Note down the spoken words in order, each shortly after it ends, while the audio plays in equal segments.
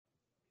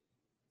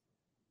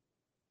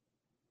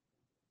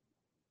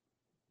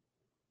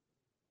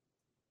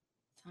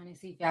Trying to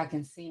see if y'all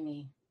can see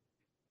me.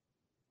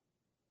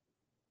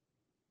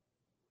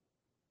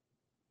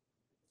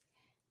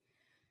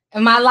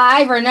 Am I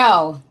live or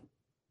no?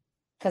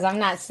 Because I'm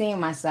not seeing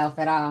myself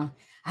at all.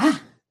 Ah,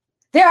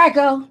 there I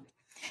go.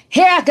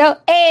 Here I go.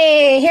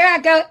 Hey, here I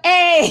go.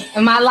 Hey.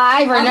 Am I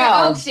live or no?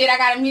 Oh, shit. I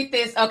got to mute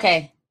this.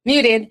 Okay.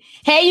 Muted.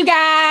 Hey, you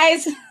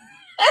guys.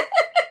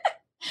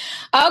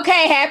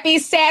 Okay. Happy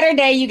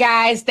Saturday, you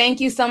guys. Thank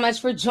you so much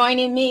for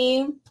joining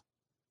me.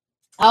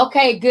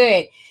 Okay,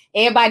 good.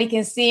 Everybody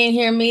can see and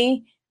hear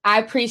me. I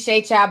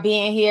appreciate y'all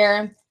being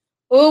here.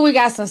 Ooh, we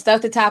got some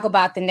stuff to talk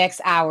about the next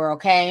hour,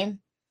 okay?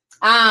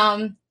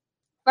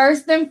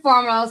 First and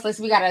foremost,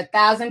 we got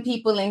 1,000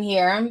 people in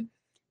here.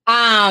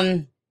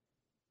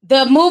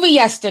 The movie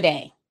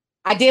yesterday,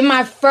 I did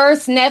my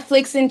first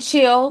Netflix and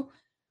chill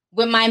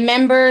with my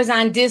members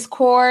on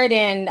Discord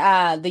and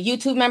the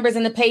YouTube members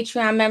and the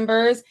Patreon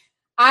members.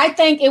 I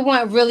think it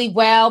went really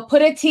well.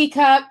 Put a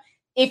teacup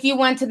if you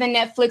went to the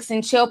Netflix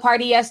and chill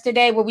party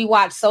yesterday where we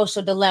watched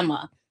Social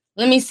Dilemma.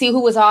 Let me see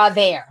who was all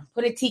there.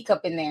 Put a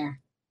teacup in there.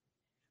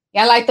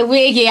 Yeah, I like the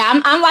wig.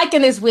 Yeah, I'm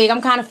liking this wig.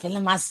 I'm kind of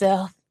feeling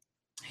myself.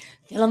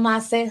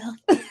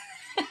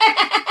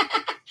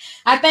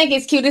 I think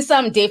it's cute. It's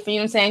something different. You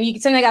know what I'm saying? You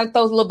sometimes got to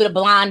throw a little bit of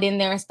blonde in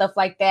there and stuff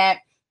like that.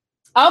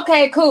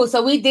 Okay, cool.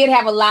 So we did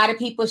have a lot of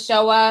people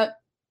show up.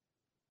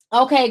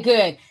 Okay,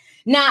 good.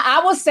 Now,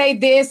 I will say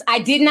this. I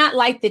did not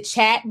like the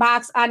chat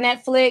box on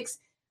Netflix.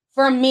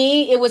 For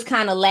me, it was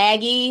kind of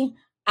laggy.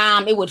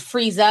 It would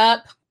freeze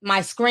up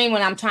my screen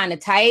when I'm trying to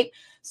type.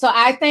 So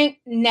I think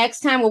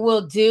next time what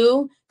we'll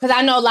do, because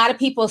I know a lot of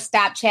people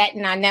stopped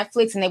chatting on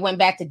Netflix and they went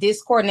back to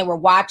Discord and they were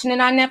watching it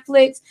on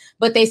Netflix,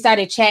 but they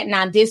started chatting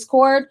on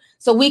Discord.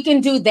 So we can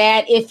do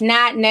that. If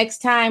not, next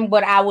time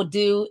what I will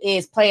do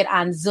is play it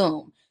on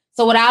Zoom.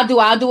 So what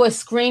I'll do a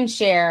screen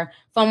share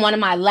from one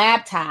of my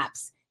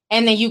laptops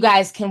and then you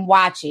guys can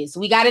watch it. So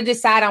we got to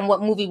decide on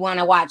what movie we want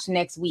to watch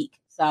next week.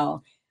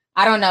 So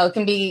I don't know. It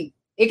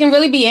can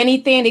really be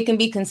anything. It can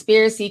be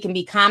conspiracy. It can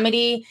be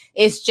comedy.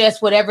 It's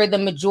just whatever the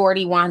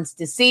majority wants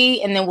to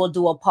see. And then we'll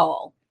do a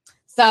poll.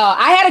 So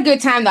I had a good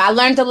time, though. I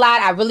learned a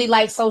lot. I really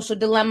like Social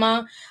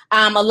Dilemma.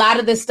 A lot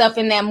of the stuff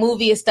in that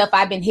movie is stuff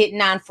I've been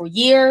hitting on for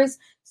years.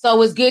 So it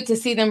was good to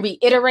see them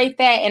reiterate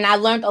that. And I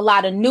learned a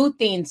lot of new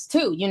things,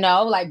 too. You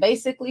know, like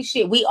basically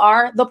shit. We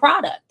are the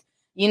product.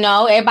 You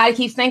know, everybody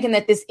keeps thinking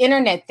that this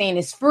internet thing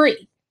is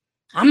free.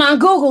 I'm on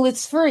Google.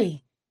 It's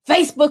free.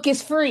 Facebook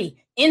is free.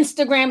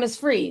 Instagram is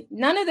free.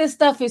 None of this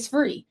stuff is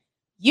free.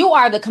 You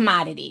are the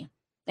commodity.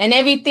 And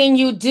everything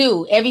you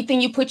do, everything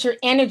you put your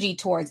energy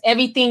towards,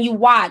 everything you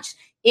watch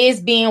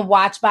is being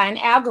watched by an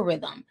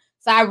algorithm.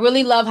 So I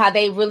really love how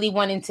they really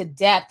went into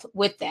depth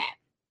with that.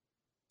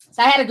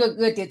 So I had a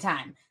good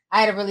time.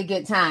 I had a really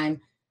good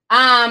time.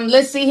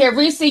 Let's see here.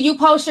 Reese, you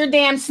post your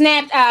damn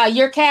snap,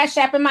 your Cash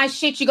App in my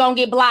shit, you're going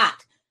to get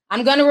blocked.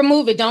 I'm going to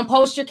remove it. Don't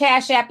post your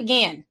Cash App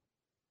again.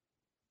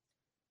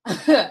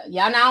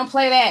 Y'all now don't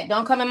play that.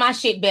 Don't come in my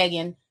shit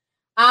begging.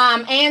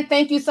 And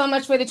thank you so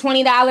much for the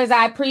 $20.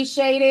 I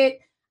appreciate it.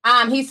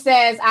 He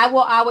says, I will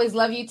always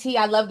love you, T.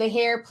 I love the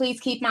hair. Please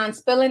keep on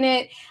spilling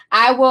it.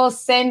 I will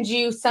send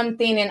you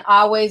something and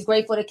always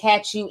grateful to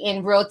catch you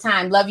in real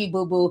time. Love you,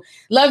 boo-boo.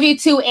 Love you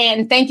too,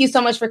 and thank you so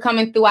much for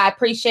coming through. I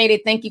appreciate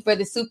it. Thank you for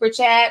the super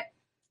chat.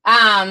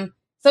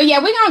 So yeah,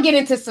 we're going to get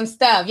into some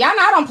stuff. Y'all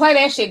know I don't play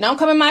that shit. Don't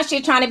come in my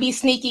shit trying to be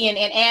sneaky and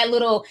add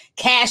little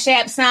Cash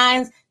App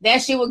signs. That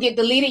shit will get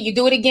deleted. You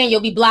do it again,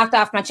 you'll be blocked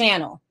off my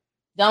channel.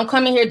 Don't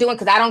come in here doing,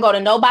 because I don't go to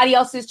nobody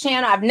else's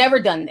channel. I've never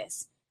done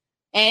this.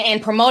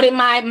 And promoted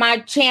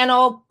my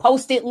channel,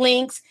 posted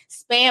links,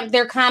 spammed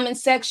their comment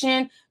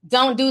section.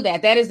 Don't do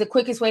that. That is the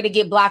quickest way to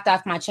get blocked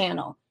off my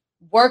channel.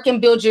 Work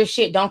and build your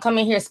shit. Don't come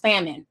in here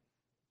spamming.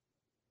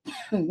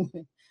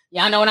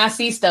 Y'all know when I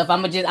see stuff,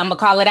 I'm gonna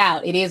call it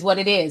out. It is what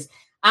it is.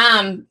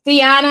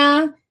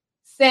 Tiana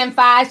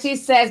Senpai, she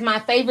says, my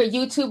favorite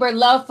YouTuber,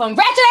 love from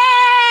Ratchet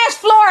Ass,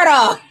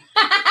 Florida.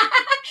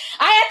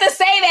 I have to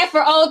say that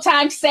for old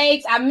time's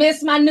sakes. I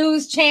miss my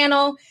news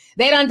channel.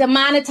 They done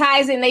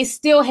demonetize it and they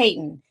still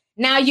hating.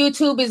 Now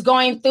YouTube is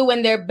going through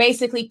and they're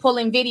basically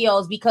pulling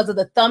videos because of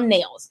the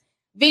thumbnails.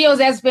 Videos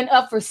that's been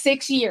up for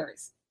 6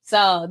 years.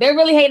 So they're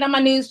really hating on my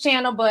news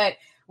channel, but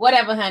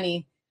whatever,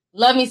 honey.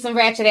 Love me some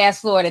Ratchet Ass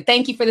Florida.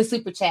 Thank you for the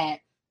super chat.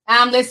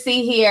 Let's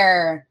see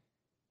here.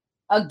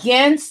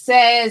 Again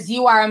says,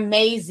 you are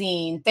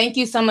amazing. Thank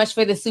you so much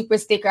for the super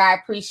sticker. I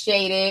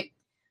appreciate it.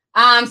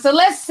 So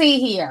let's see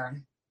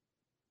here.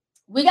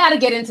 We got to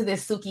get into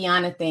this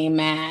Sukihana thing,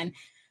 man.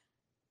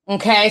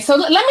 Okay, so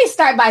let me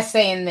start by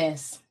saying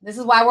this. This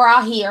is why we're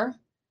all here.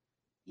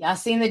 Y'all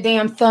seen the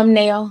damn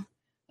thumbnail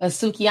of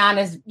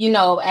Sukihana's,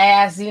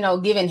 ass,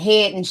 giving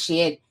head and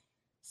shit.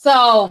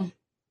 So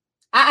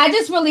I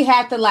just really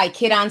have to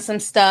hit on some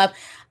stuff.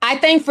 I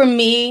think for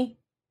me,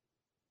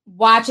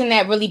 watching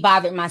that really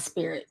bothered my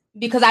spirit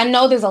because I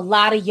know there's a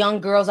lot of young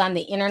girls on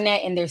the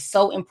internet and they're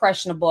so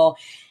impressionable.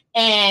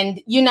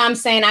 And, you know what I'm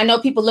saying? I know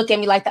people look at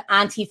me like the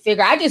auntie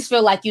figure. I just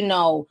feel like,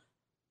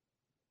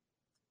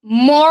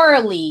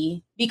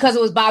 morally, because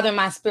it was bothering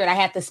my spirit, I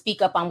had to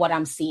speak up on what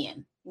I'm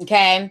seeing.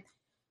 Okay.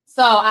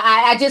 So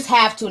I just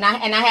have to, and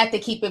I have to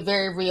keep it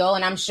very real.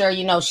 And I'm sure,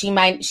 you know, she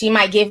might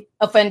get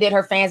offended.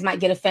 Her fans might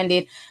get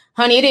offended.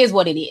 Honey, it is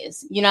what it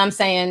is. You know what I'm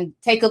saying?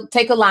 Take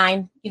a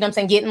line. You know what I'm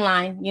saying? Get in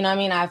line. You know what I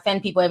mean? I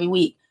offend people every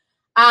week.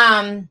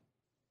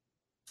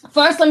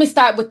 First, let me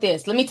start with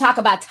this. Let me talk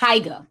about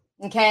Tyga.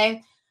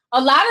 Okay. A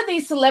lot of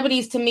these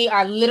celebrities to me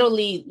are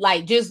literally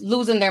like just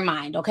losing their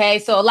mind. Okay.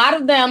 So a lot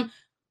of them,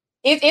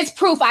 it's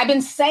proof. I've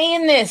been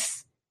saying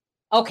this,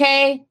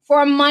 okay,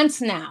 for months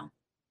now.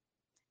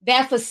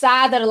 That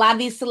facade that a lot of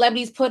these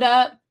celebrities put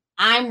up,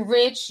 I'm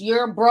rich,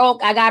 you're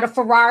broke, I got a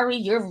Ferrari,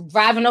 you're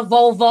driving a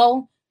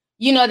Volvo,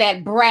 you know,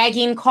 that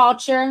bragging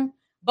culture.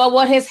 But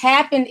what has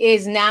happened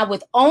is now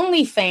with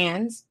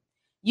OnlyFans,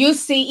 you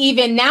see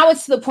even now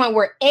it's to the point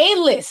where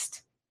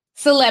A-list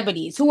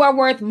celebrities who are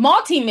worth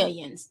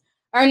multi-millions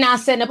are now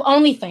setting up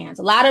OnlyFans.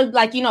 A lot of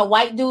like, you know,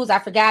 white dudes, I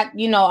forgot,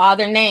 you know, all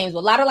their names, but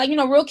a lot of like, you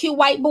know, real cute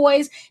white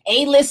boys,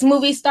 A-list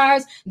movie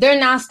stars, they're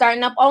now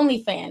starting up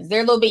OnlyFans.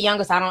 They're a little bit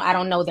younger, so I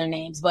don't know their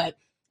names, but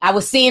I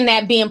was seeing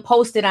that being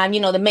posted on, you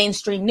know, the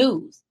mainstream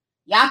news.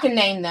 Y'all can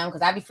name them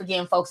because I be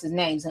forgetting folks'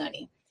 names,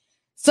 honey.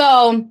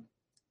 So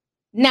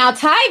now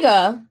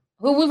Tyga,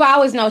 who we've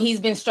always known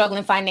he's been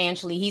struggling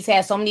financially. He's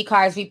had so many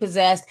cars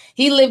repossessed.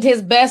 He lived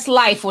his best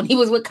life when he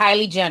was with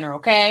Kylie Jenner,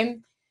 okay?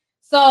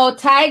 So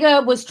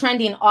Tyga was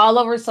trending all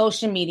over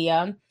social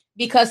media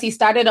because he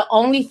started an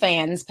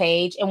OnlyFans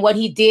page, and what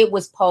he did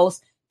was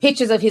post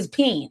pictures of his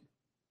peen.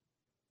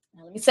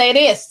 Now, let me say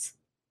this.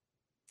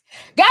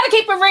 Gotta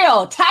keep it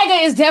real.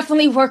 Tyga is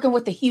definitely working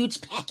with a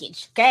huge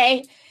package,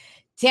 okay?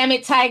 Damn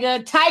it,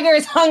 Tyga. Tiger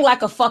is hung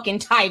like a fucking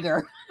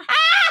tiger.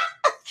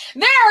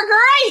 They're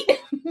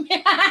great.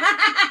 Okay,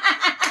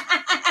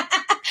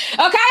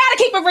 I gotta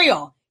keep it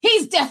real.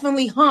 He's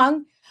definitely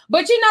hung.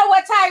 But you know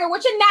what, Tiger?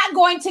 What you're not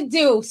going to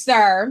do,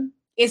 sir,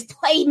 is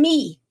play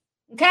me.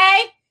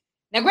 Okay?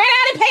 Now, granted,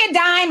 I didn't pay a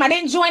dime. I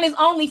didn't join his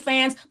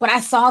OnlyFans, but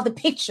I saw the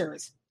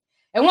pictures.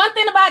 And one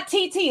thing about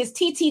TT is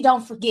TT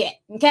don't forget.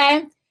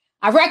 Okay?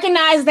 I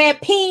recognize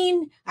that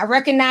peen. I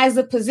recognize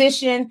the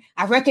position.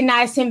 I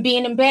recognize him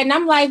being in bed. And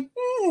I'm like,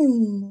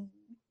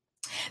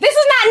 this is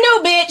not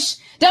new, bitch.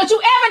 Don't you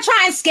ever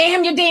try and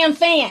scam your damn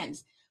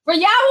fans. For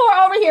y'all who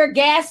are over here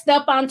gassed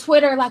up on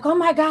Twitter like, oh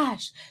my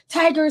gosh,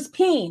 Tiger's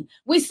peen.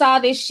 We saw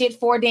this shit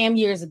 4 damn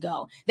years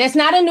ago. That's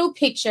not a new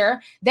picture.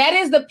 That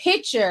is the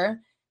picture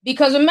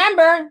because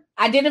remember,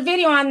 I did a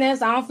video on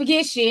this. I don't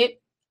forget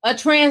shit. A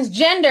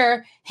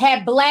transgender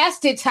had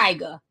blasted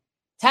Tyga.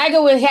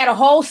 Tyga had a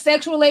whole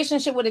sexual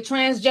relationship with a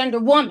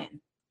transgender woman.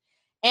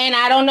 And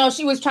I don't know,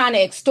 she was trying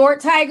to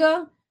extort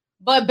Tyga.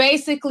 But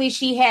basically,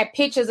 she had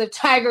pictures of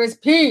Tiger's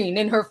peen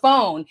in her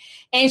phone,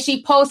 and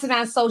she posted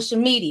on social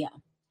media.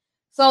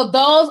 So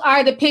those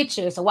are the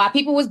pictures. So while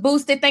people was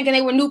boosted thinking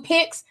they were new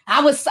pics,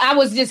 I was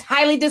just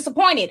highly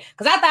disappointed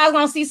because I thought I was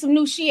gonna see some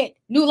new shit,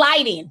 new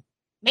lighting,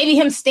 maybe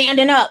him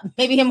standing up,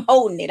 maybe him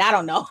holding it. I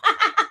don't know.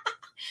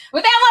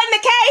 But that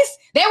wasn't the case.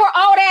 They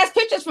were old ass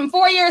pictures from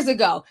 4 years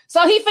ago.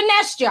 So he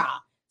finessed y'all.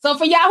 So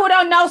for y'all who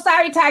don't know,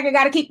 sorry, Tiger,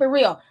 got to keep it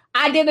real.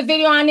 I did a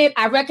video on it.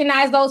 I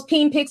recognize those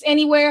peen pics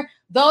anywhere.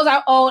 Those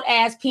are old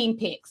ass peen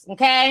pics.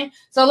 Okay.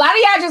 So a lot of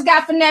y'all just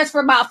got finessed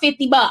for about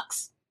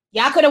 $50.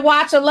 Y'all could have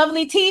watched a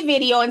Lovely Tea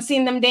video and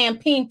seen them damn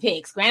peen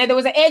pics. Granted, there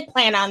was an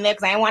eggplant on there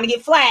because I didn't want to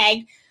get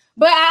flagged.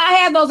 But I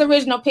had those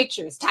original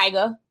pictures,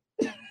 Tyga.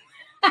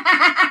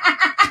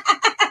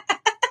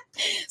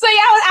 So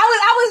yeah,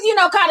 I was, you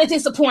know, kind of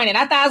disappointed.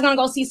 I thought I was gonna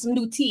go see some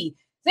new tea.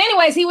 So,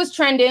 anyways, he was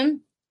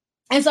trending.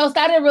 And so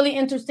started a really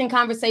interesting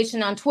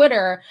conversation on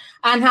Twitter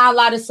on how a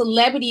lot of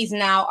celebrities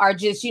now are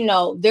just, you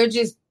know, they're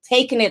just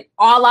taking it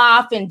all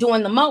off and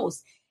doing the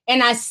most.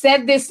 And I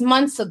said this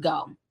months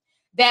ago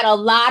that a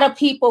lot of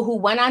people who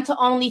went on to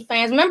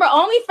OnlyFans, remember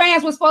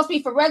OnlyFans was supposed to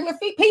be for regular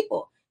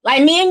people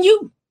like me and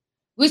you.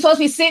 We're supposed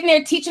to be sitting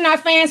there teaching our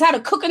fans how to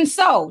cook and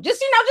sew.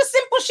 Just, you know, just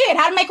simple shit,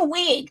 how to make a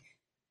wig.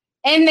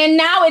 And then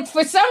now it's,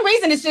 for some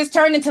reason, it's just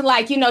turned into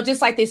like, you know,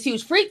 just like this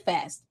huge freak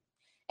fest.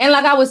 And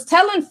like I was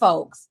telling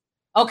folks,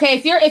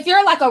 okay, if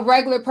you're like a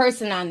regular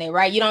person on there,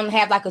 right? You don't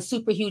have like a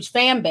super huge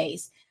fan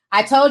base.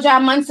 I told y'all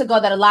months ago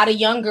that a lot of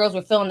young girls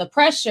were feeling the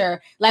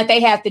pressure, like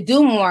they have to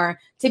do more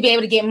to be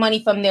able to get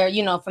money from their,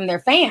 you know, from their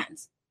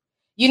fans.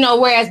 You know,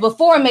 whereas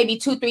before, maybe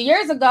 2-3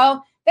 years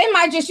ago, they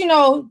might just, you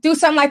know, do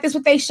something like this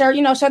with their shirt,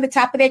 you know, show the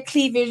top of their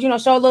cleavage, you know,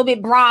 show a little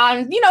bit bra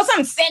and, you know,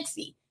 something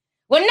sexy.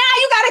 Well, now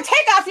you got to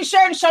take off your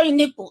shirt and show your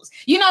nipples.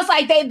 You know, it's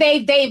like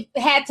they've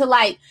had to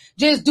like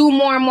just do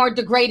more and more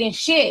degrading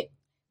shit,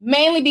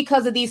 mainly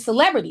because of these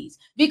celebrities.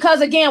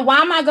 Because again, why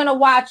am I going to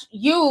watch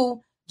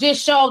you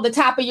just show the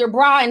top of your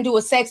bra and do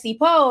a sexy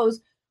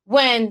pose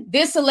when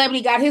this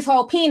celebrity got his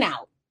whole peen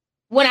out?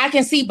 When I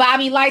can see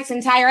Bobby Light's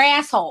entire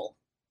asshole.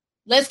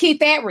 Let's keep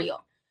that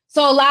real.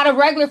 So a lot of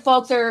regular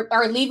folks are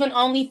leaving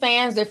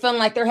OnlyFans. They're feeling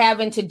like they're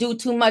having to do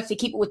too much to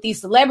keep it with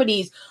these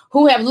celebrities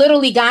who have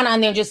literally gone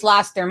on there and just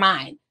lost their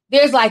mind.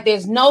 There's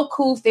no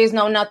coof, there's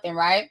no nothing,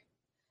 right?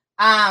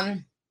 Let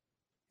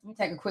me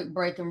take a quick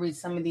break and read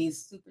some of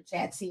these super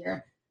chats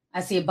here.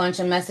 I see a bunch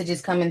of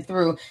messages coming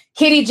through.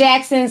 Kitty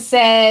Jackson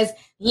says,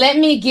 let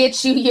me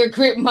get you your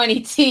Grip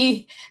Money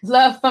tea.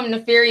 Love from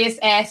Nefarious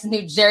Ass,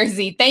 New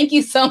Jersey. Thank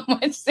you so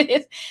much,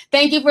 sis.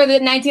 Thank you for the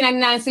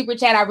 $19.99 super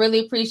chat. I really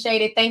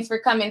appreciate it. Thanks for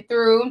coming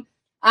through.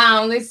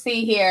 Let's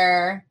see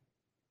here.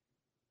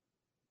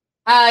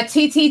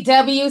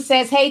 TTW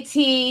says, hey,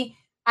 T,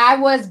 I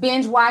was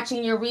binge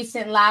watching your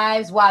recent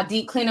lives while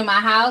deep cleaning my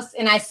house,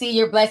 and I see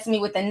you're blessing me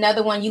with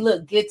another one. You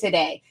look good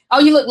today. Oh,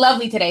 you look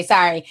lovely today.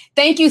 Sorry.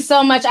 Thank you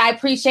so much. I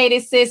appreciate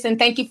it, sis, and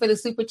thank you for the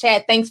super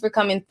chat. Thanks for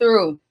coming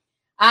through.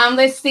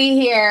 Let's see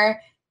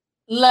here.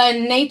 La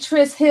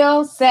Natris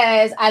Hill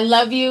says, I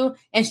love you,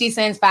 and she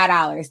sends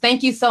 $5.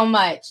 Thank you so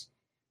much.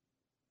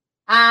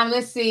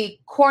 Let's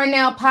see.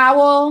 Cornell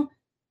Powell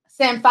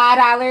sent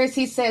 $5.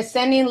 He says,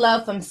 sending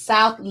love from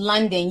South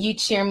London. You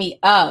cheer me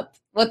up.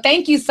 Well,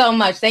 thank you so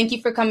much. Thank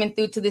you for coming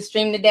through to the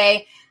stream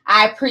today.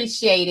 I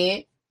appreciate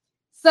it.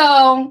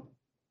 So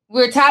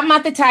we're talking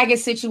about the Tiger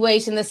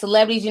situation. The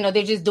celebrities,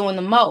 they're just doing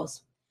the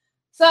most.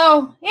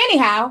 So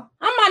anyhow,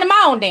 I'm minding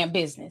my own damn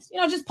business.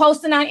 Just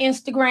posting on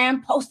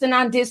Instagram, posting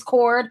on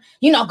Discord,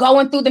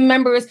 going through the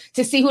members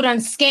to see who done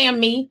scammed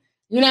me.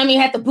 You know what I mean?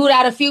 Had to boot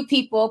out a few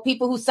people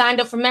who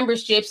signed up for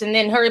memberships and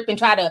then hurry up and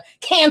try to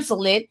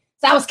cancel it.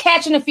 So I was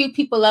catching a few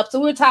people up. So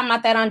we were talking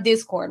about that on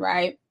Discord,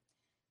 right?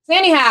 So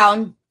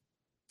anyhow,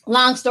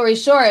 long story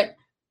short,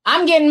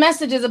 I'm getting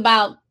messages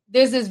about,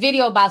 there's this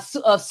video about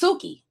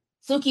Suki.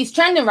 Suki's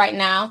trending right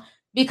now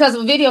because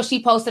of a video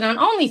she posted on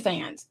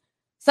OnlyFans.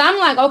 So I'm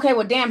like, okay,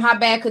 well, damn, how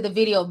bad could the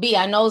video be?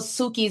 I know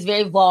Suki is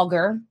very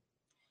vulgar,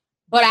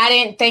 but I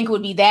didn't think it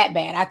would be that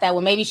bad. I thought,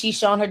 well, maybe she's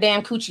showing her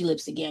damn coochie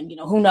lips again.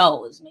 Who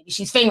knows? Maybe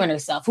she's fingering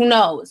herself. Who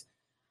knows?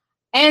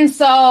 And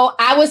so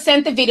I was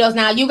sent the videos.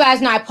 Now, you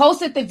guys know I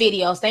posted the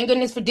videos. Thank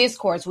goodness for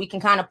Discord, so we can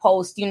kind of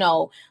post,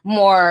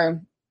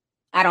 more,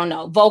 I don't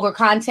know, vulgar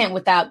content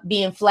without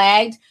being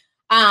flagged.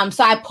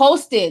 So I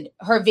posted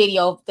her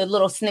video, the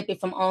little snippet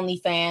from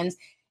OnlyFans.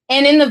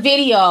 And in the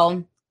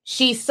video,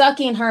 she's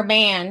sucking her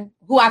man,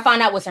 who I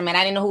found out was her man.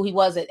 I didn't know who he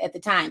was at the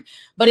time.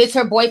 But it's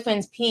her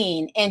boyfriend's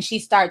peen, and she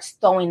starts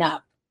throwing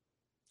up.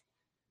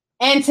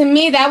 And to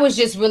me, that was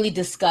just really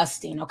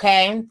disgusting,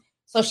 okay?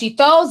 So she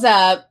throws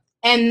up,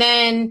 and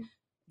then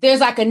there's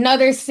like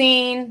another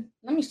scene.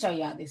 Let me show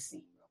y'all this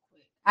scene real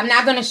quick. I'm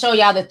not going to show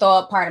y'all the throw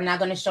up part. I'm not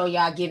going to show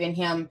y'all giving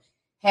him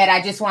head.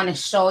 I just want to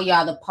show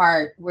y'all the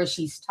part where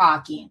she's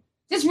talking.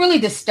 Just really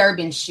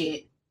disturbing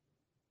shit.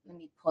 Let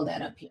me pull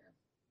that up here.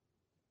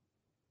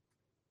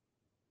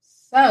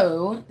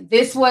 So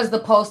this was the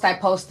post I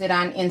posted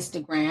on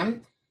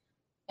Instagram.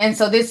 And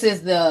so this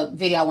is the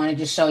video I want to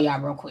just show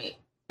y'all real quick.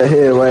 That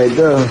head right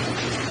there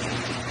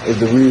is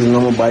the reason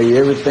I'm going to buy you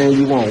everything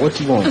you want. What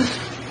you want?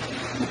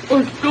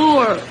 A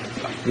store.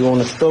 You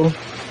want a store?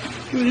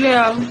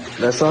 Yeah.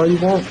 That's all you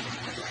want?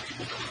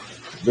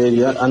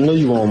 Baby, I know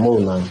you want more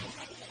now.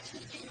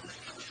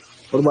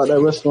 What about that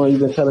restaurant you've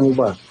been telling me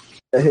about?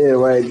 That head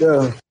right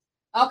there.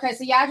 Okay,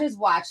 so y'all just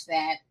watch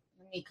that.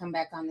 Let me come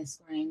back on the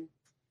screen.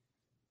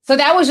 So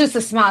that was just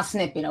a small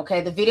snippet,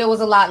 okay? The video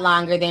was a lot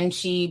longer. Then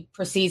she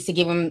proceeds to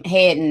give him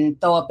head and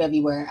throw up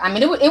everywhere. I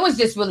mean, it was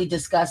just really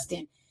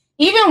disgusting.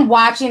 Even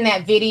watching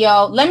that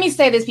video, let me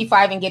say this before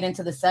I even get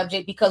into the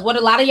subject, because what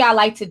a lot of y'all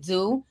like to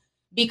do,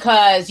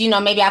 because,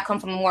 maybe I come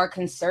from a more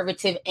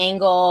conservative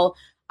angle,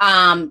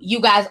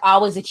 you guys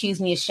always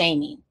accuse me of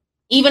shaming.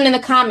 Even in the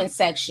comment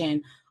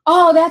section,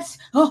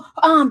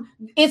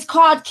 it's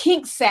called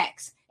kink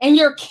sex, and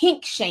you're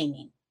kink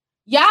shaming.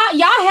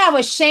 Y'all have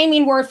a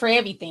shaming word for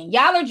everything.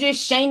 Y'all are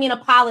just shaming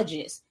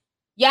apologists.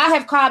 Y'all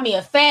have called me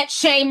a fat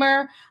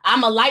shamer.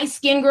 I'm a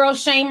light-skinned girl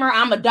shamer.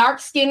 I'm a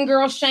dark-skinned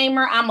girl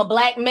shamer. I'm a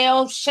black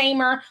male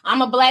shamer.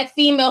 I'm a black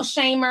female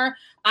shamer.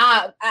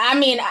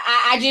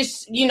 I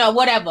just,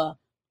 whatever.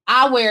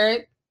 I'll wear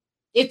it.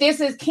 If this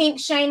is kink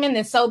shaming,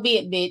 then so be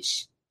it,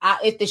 bitch.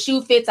 If the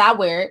shoe fits, I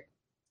wear it.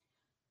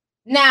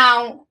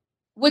 Now,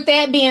 with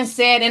that being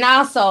said, and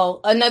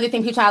also another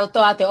thing people try to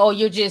throw out there,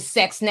 you're just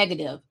sex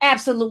negative.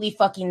 Absolutely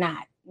fucking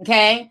not,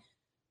 okay?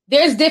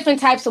 There's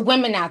different types of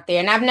women out there,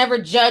 and I've never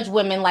judged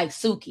women like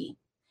Suki.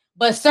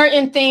 But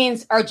certain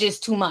things are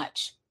just too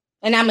much,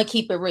 and I'm going to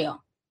keep it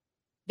real.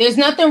 There's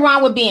nothing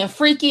wrong with being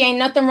freaky. Ain't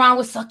nothing wrong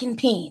with sucking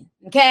peen,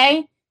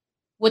 okay?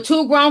 What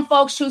two grown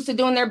folks choose to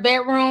do in their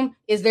bedroom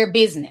is their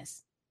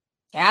business.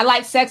 Okay? I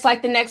like sex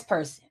like the next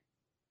person.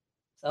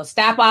 So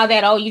stop all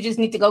that, you just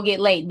need to go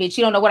get laid, bitch.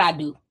 You don't know what I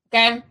do.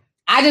 Okay,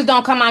 I just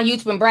don't come on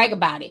YouTube and brag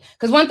about it.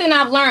 Because one thing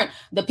I've learned,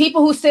 the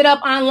people who sit up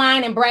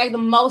online and brag the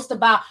most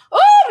about,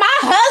 my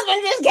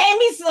husband just gave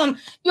me some,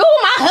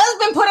 my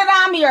husband put it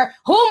on me, or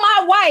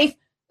my wife,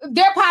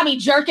 they're probably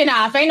jerking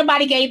off. Ain't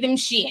nobody gave them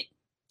shit.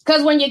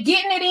 Because when you're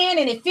getting it in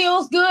and it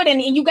feels good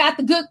and you got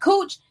the good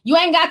cooch, you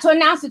ain't got to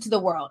announce it to the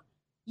world.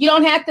 You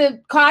don't have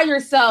to call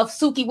yourself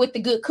Suki with the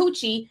good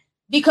coochie,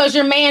 because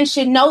your man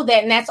should know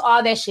that, and that's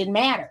all that should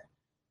matter.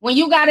 When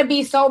you got to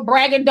be so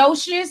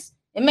braggadocious,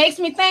 it makes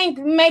me think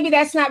maybe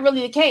that's not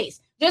really the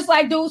case. Just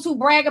like dudes who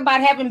brag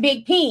about having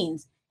big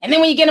peens. And then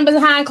when you get them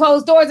behind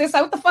closed doors, it's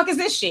like, what the fuck is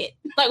this shit?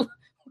 Like,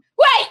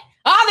 wait,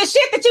 all the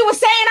shit that you were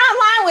saying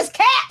online was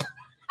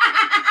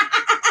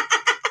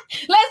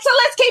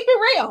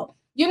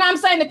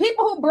The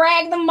people who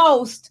brag the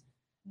most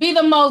be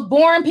the most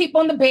boring people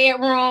in the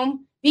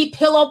bedroom, be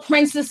pillow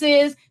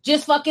princesses,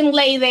 just fucking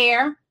lay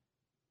there.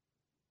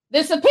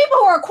 There's some people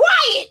who are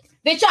quiet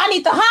that y'all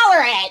need to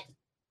holler at.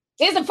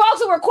 There's the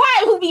folks who are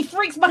quiet who be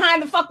freaks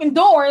behind the fucking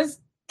doors.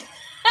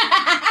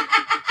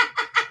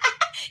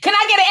 Can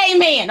I get an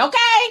amen?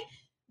 Okay?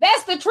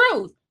 That's the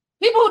truth.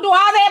 People who do all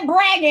that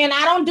bragging,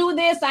 I don't do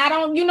this, I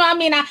don't, you know what I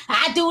mean?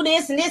 I do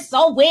this and it's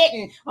so wet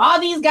and all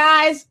these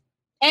guys.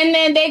 And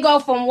then they go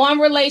from one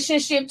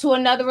relationship to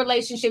another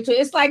relationship to,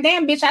 it's like,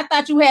 damn, bitch, I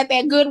thought you had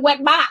that good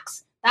wet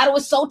box. Thought it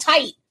was so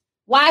tight.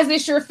 Why is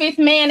this your fifth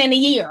man in a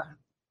year?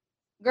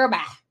 Girl,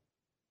 bye.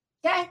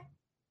 Okay?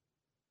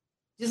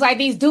 Just like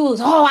these dudes,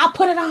 oh, I'll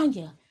put it on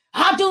you.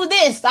 I'll do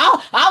this.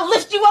 I'll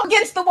lift you up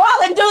against the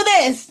wall and do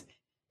this.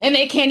 And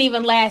they can't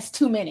even last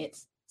 2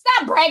 minutes.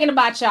 Stop bragging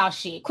about y'all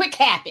shit. Quit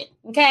capping,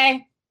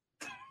 okay?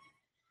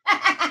 Y'all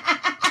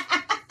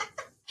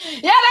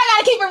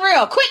gotta keep it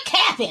real. Quit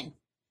capping.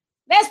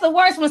 That's the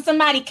worst when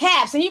somebody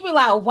caps and you be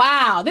like,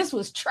 wow, this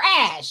was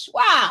trash.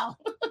 Wow.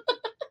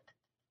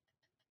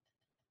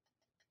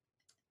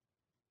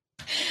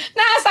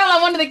 Now I sound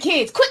like one of the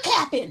kids. Quit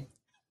capping.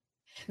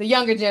 The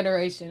younger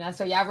generation. That's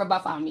what y'all rub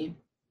off on me.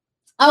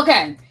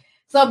 Okay.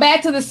 So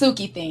back to the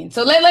Suki thing.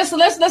 So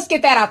let's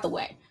get that out the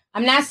way.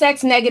 I'm not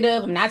sex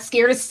negative. I'm not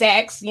scared of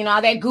sex. You know,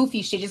 all that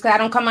goofy shit. Just because I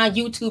don't come on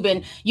YouTube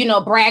and, you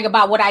know, brag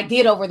about what I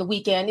did over the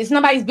weekend. It's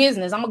nobody's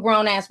business. I'm a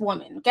grown-ass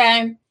woman,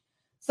 okay?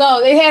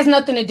 So it has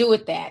nothing to do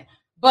with that.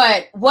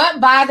 But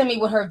what bothered me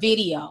with her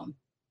video,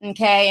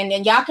 okay, and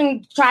then y'all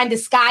can try and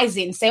disguise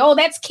it and say, oh,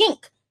 that's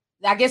kink.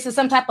 I guess it's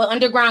some type of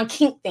underground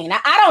kink thing.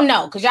 I don't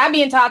know, because y'all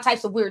be into all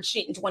types of weird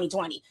shit in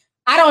 2020.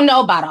 I don't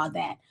know about all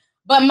that.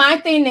 But my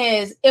thing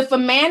is, if a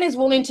man is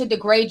willing to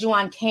degrade you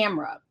on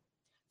camera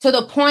to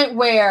the point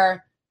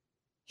where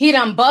he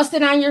done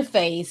busted on your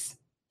face,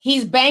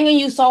 he's banging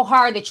you so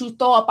hard that you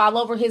throw up all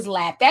over his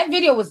lap. That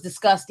video was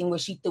disgusting where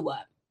she threw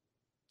up.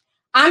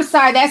 I'm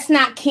sorry, that's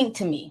not kink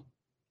to me.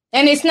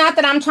 And it's not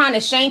that I'm trying to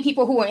shame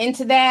people who are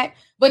into that,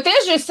 but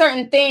there's just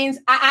certain things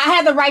I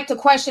have the right to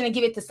question and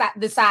give it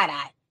the side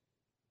eye.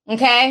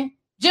 Okay?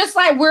 Just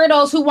like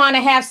weirdos who want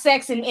to have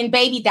sex in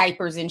baby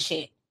diapers and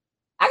shit.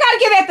 I got to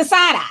give that the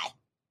side eye.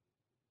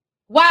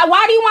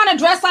 Why do you want to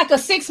dress like a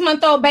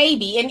 6-month-old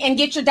baby and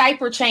get your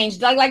diaper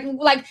changed?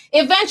 Like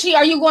eventually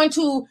are you going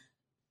to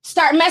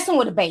start messing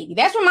with a baby?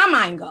 That's where my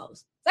mind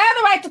goes. So I have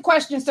the right to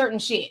question certain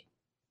shit.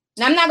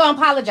 And I'm not going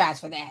to apologize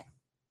for that.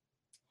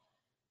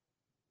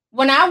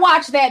 When I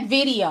watched that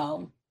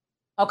video,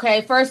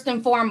 okay, first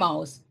and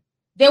foremost,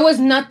 there was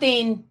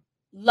nothing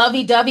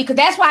lovey-dovey, because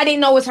that's why I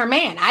didn't know it was her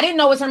man. I didn't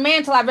know it was her man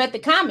until I read the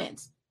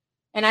comments.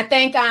 And I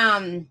think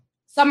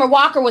Summer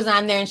Walker was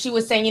on there and she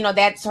was saying, you know,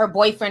 that's her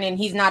boyfriend and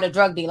he's not a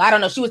drug dealer. I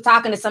don't know. She was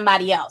talking to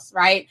somebody else,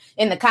 right,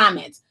 in the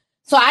comments.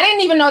 So I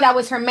didn't even know that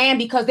was her man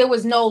because there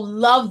was no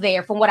love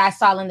there from what I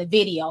saw in the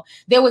video.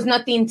 There was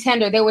nothing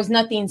tender. There was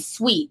nothing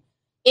sweet.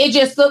 It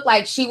just looked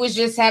like she was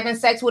just having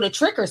sex with a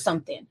trick or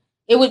something.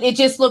 It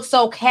just looked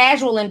so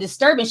casual and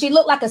disturbing. She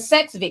looked like a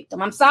sex victim.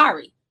 I'm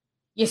sorry.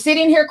 You're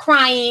sitting here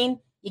crying.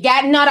 You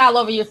got nut all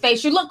over your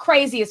face. You look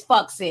crazy as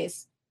fuck,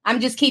 sis. I'm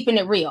just keeping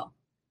it real.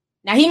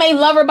 Now, he may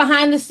love her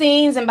behind the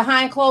scenes and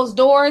behind closed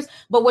doors,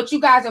 but what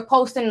you guys are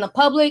posting in the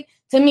public,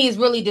 to me, is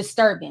really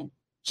disturbing.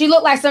 She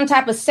looked like some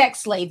type of sex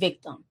slave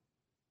victim.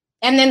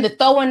 And then the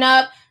throwing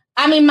up.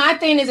 I mean, my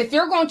thing is, if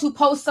you're going to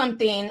post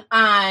something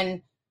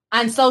on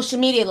social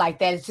media like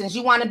that, since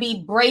you want to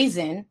be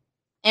brazen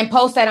and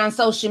post that on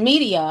social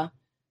media,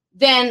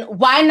 then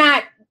why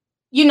not,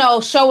 you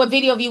know, show a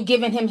video of you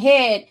giving him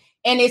head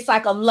and it's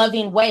like a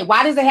loving way?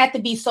 Why does it have to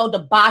be so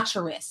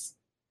debaucherous?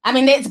 I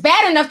mean, it's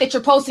bad enough that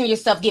you're posting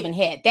yourself giving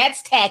head.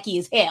 That's tacky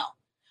as hell.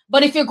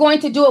 But if you're going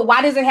to do it,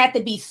 why does it have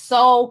to be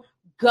so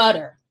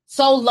gutter,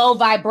 so low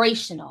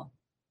vibrational?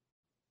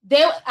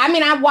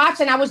 I watched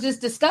and I was just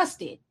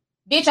disgusted.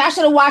 Bitch, I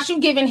should have watched you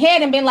giving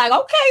head and been like,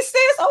 okay,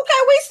 sis,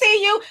 okay, we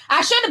see you.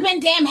 I should have been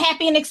damn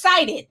happy and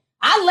excited.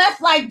 I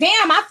left like,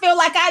 damn, I feel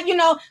like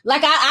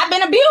I've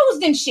been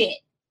abused and shit.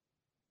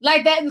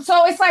 Like that.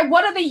 So it's like,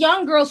 what are the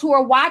young girls who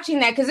are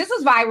watching that? Because this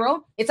is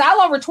viral. It's all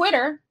over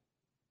Twitter.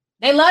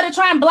 They love to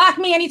try and block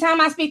me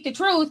anytime I speak the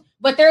truth,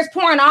 but there's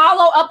porn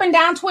all up and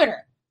down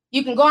Twitter.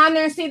 You can go on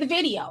there and see the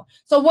video.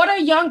 So what are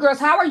young girls?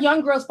 How are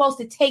young girls supposed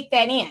to take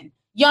that in?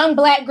 Young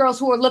Black girls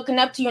who are looking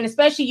up to you, and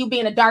especially you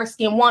being a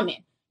dark-skinned woman.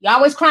 You're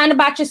always crying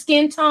about your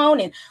skin tone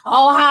and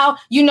how,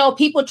 you know,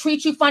 people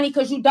treat you funny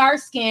because you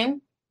dark-skinned.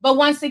 But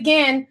once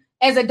again,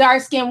 as a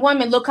dark-skinned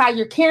woman, look how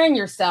you're carrying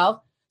yourself.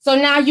 So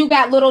now you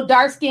got little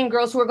dark-skinned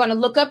girls who are going to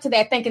look up to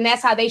that thinking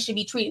that's how they should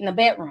be treated in the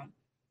bedroom.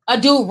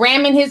 A dude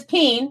ramming his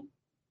peen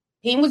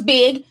was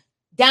big,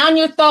 down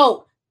your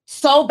throat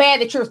so bad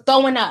that you're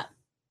throwing up.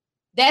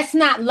 That's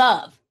not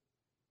love.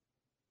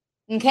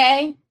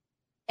 Okay?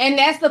 And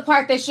that's the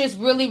part that's just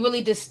really,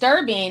 really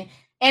disturbing.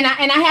 And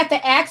I have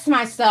to ask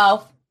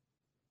myself,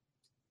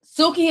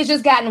 Suki has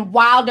just gotten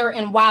wilder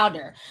and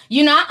wilder.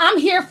 You know, I'm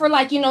here for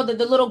like, you know,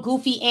 the little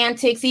goofy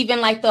antics,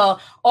 even like the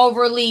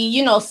overly,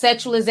 you know,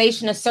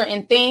 sexualization of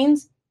certain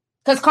things.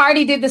 Because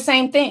Cardi did the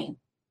same thing.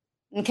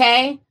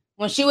 Okay.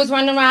 When she was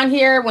running around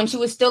here, when she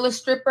was still a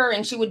stripper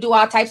and she would do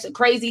all types of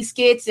crazy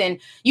skits and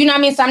you know what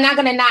I mean? So I'm not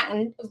going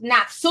to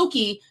knock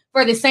Suki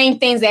for the same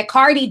things that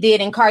Cardi did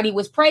and Cardi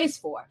was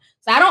praised for.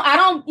 So I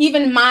don't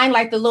even mind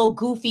like the little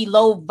goofy,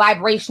 low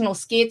vibrational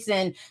skits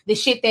and the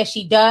shit that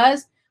she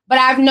does. But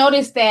I've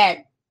noticed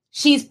that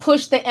she's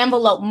pushed the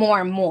envelope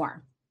more and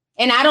more.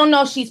 And I don't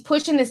know if she's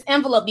pushing this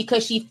envelope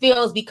because she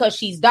feels because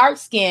she's dark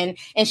skinned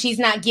and she's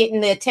not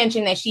getting the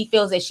attention that she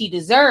feels that she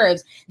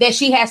deserves, that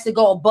she has to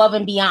go above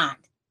and beyond.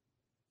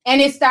 And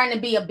it's starting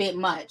to be a bit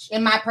much,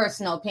 in my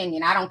personal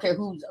opinion. I don't care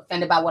who's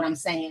offended by what I'm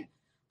saying.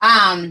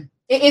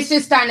 It's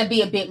just starting to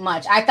be a bit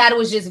much. I thought it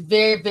was just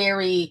very,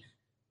 very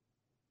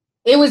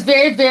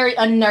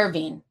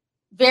unnerving,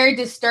 very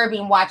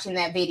disturbing watching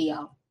that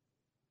video.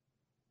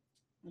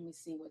 Let me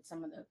see what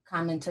some of the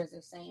commenters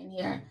are saying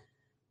here.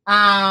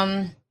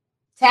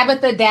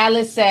 Tabitha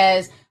Dallas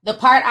says, the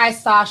part I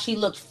saw, she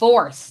looked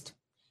forced.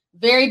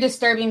 Very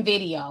disturbing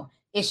video.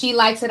 If she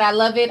likes it, I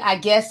love it. I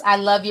guess I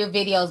love your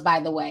videos, by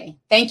the way.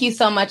 Thank you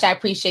so much. I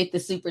appreciate the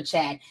super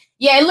chat.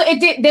 Yeah, it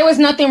did. There was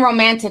nothing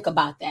romantic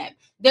about that.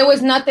 There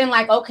was nothing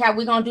like, okay,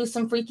 we're going to do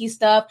some freaky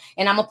stuff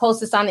and I'm going to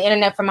post this on the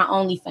internet for my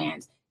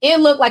OnlyFans.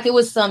 It looked like it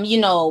was some,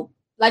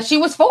 like she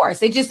was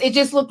forced. It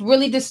just looked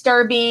really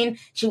disturbing.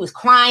 She was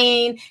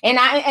crying. And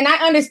I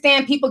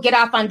understand people get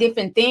off on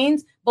different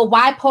things, but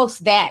why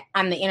post that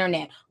on the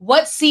internet?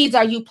 What seeds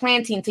are you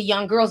planting to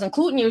young girls,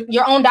 including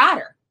your own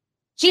daughter?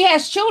 She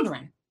has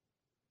children.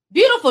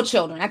 Beautiful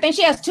children. I think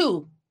she has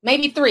 2,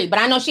 maybe 3, but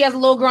I know she has a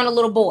little girl and a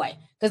little boy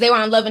because they were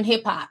on Love and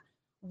Hip Hop.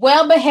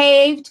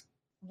 Well-behaved,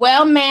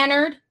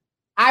 well-mannered.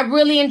 I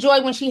really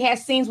enjoy when she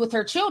has scenes with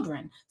her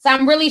children. So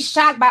I'm really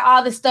shocked by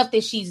all the stuff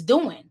that she's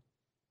doing.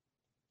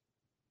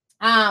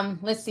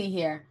 Let's see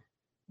here.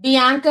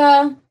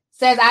 Bianca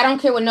says, I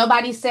don't care what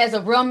nobody says. A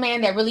real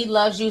man that really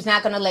loves you is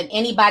not going to let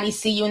anybody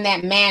see you in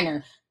that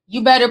manner.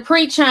 You better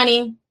preach,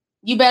 honey.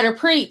 You better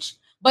preach.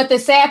 But the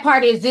sad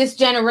part is this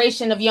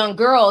generation of young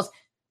girls,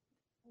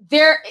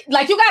 they're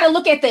like, you got to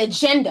look at the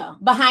agenda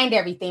behind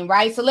everything,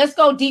 right? So let's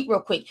go deep real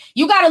quick.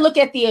 You got to look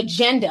at the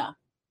agenda.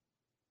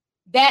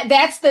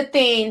 That's the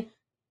thing,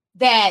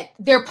 that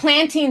they're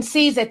planting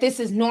seeds that this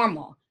is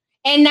normal.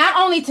 And not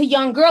only to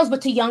young girls,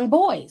 but to young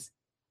boys.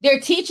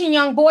 They're teaching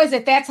young boys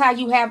that that's how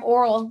you have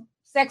oral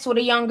sex with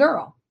a young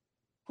girl.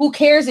 Who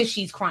cares if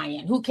she's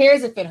crying? Who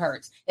cares if it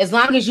hurts? As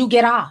long as you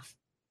get off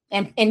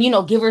and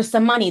give her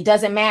some money. It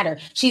doesn't matter.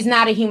 She's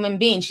not a human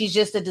being. She's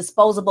just a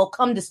disposable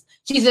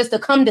she's just a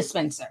cum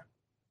dispenser.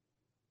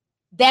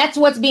 That's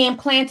what's being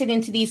planted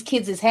into these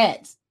kids'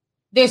 heads.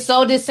 They're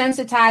so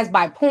desensitized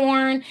by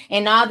porn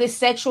and all this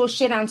sexual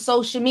shit on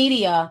social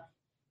media.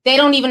 They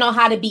don't even know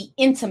how to be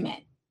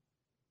intimate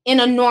in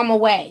a normal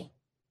way.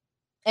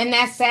 And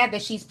that's sad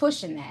that she's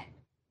pushing that.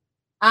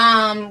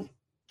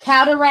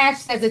 Calderash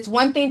says it's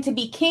one thing to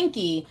be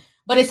kinky,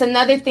 but it's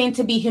another thing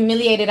to be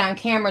humiliated on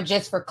camera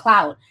just for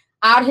clout.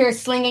 Out here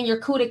slinging your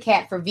cootie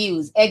cat for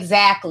views.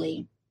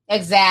 Exactly.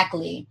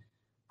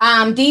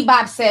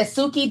 Debop says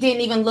Suki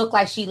didn't even look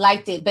like she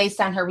liked it based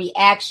on her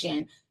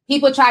reaction.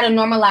 People try to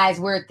normalize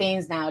weird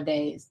things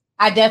nowadays.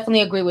 I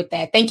definitely agree with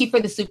that. Thank you for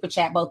the super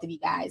chat, both of you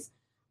guys.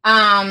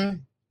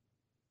 Hold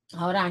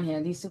on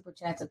here. These super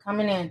chats are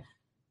coming in.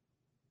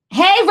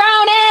 Hey,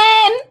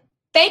 Ronan!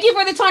 Thank you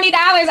for the $20.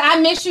 I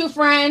miss you,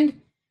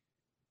 friend.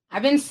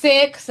 I've been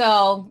sick,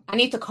 so I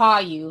need to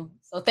call you.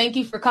 So thank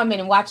you for coming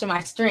and watching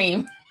my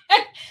stream.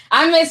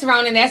 I miss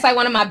Ronan. That's like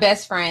one of my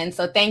best friends.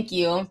 So thank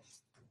you.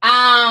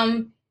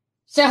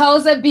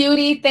 Shahoza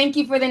Beauty, thank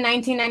you for the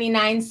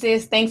 $19.99,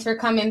 sis. Thanks for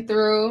coming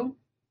through.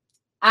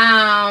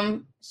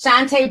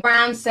 Shantae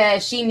Brown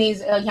says she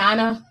needs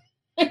Ilyana.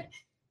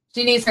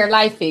 She needs her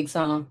life fix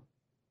on.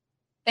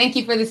 Thank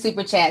you for the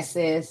super chat,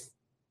 sis.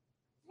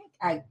 I think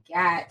I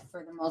got,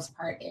 for the most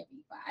part,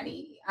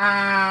 everybody.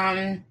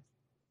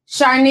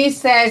 Sharnice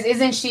says,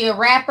 isn't she a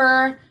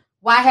rapper?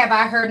 Why have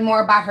I heard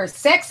more about her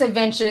sex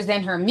adventures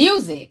than her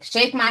music?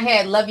 Shake my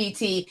head. Love you,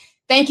 T.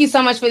 Thank you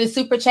so much for the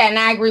super chat, and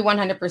I agree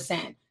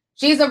 100%.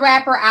 She's a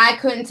rapper. I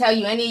couldn't tell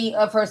you any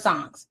of her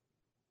songs.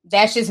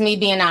 That's just me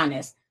being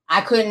honest.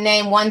 I couldn't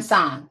name one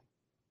song.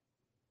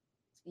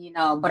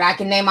 But I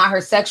can name all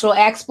her sexual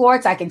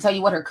exploits. I can tell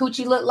you what her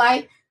coochie looked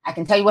like. I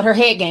can tell you what her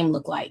head game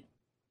looked like.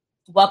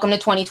 Welcome to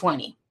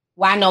 2020.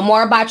 Where I know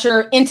more about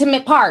your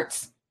intimate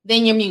parts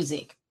than your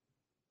music.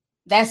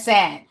 That's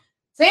sad.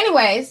 So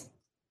anyways,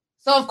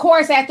 so of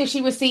course, after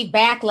she received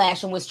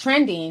backlash and was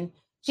trending,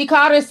 she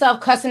called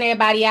herself cussing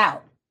everybody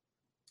out.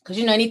 Because,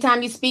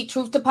 anytime you speak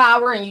truth to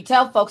power and you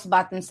tell folks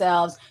about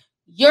themselves,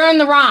 you're in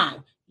the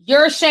wrong.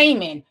 You're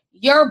shaming.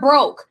 You're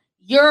broke.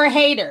 You're a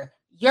hater.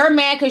 You're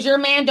mad because your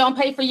man don't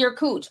pay for your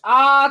cooch.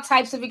 All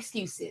types of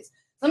excuses.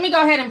 So let me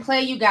go ahead and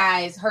play you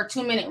guys her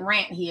 2-minute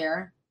rant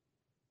here.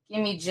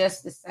 Give me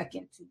just a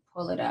second to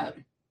pull it up.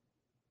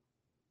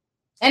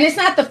 And it's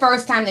not the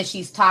first time that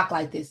she's talked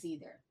like this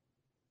either.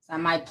 So I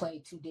might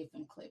play 2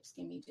 different clips.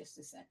 Give me just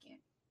a second.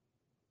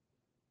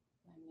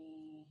 Let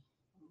me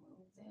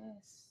remove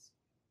this.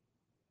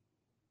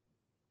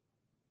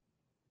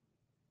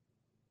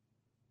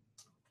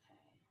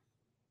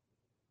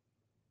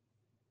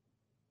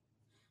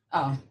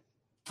 Oh,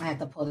 I have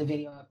to pull the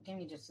video up. Give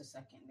me just a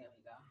second. There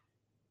we go.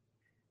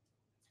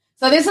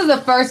 So this is the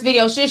first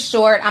video. It's just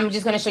short. I'm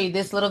just going to show you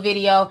this little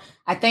video.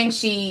 I think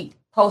she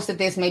posted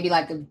this maybe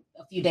like a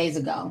few days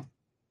ago.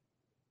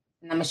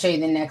 And I'm going to show you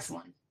the next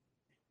one.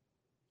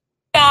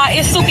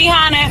 It's Suki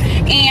Hana,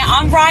 and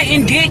I'm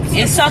riding dick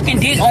and sucking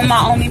dick on my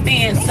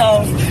OnlyFans.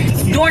 So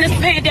during this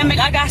pandemic,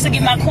 I got to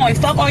get my coin.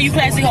 Fuck all you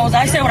classy hoes.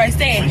 I said what I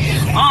said.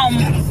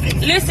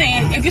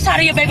 Listen, if you're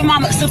tired of your baby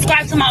mama,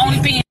 subscribe to my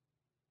OnlyFans.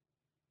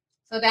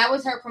 So that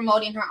was her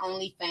promoting her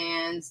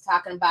OnlyFans,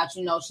 talking about,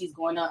 you know, she's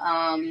going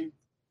to,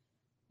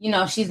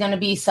 she's going to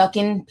be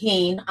sucking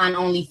peen on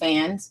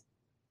OnlyFans.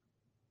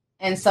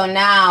 And so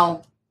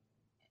now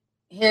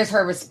here's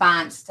her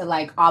response to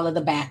like all of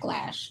the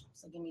backlash.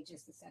 So give me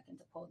just a second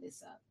to pull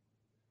this up.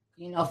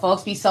 You know,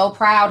 folks be so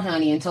proud,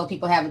 honey, until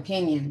people have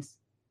opinions.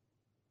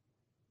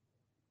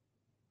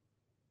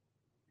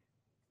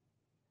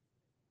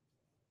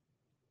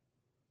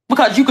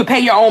 Because you could pay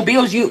your own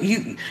bills, you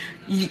ain't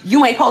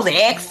supposed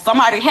to ask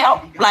somebody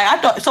help. Like I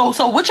thought.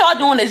 So what y'all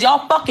doing is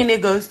y'all fucking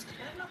niggas.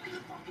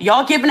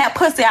 Y'all giving that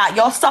pussy out.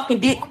 Y'all sucking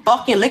dick,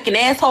 fucking licking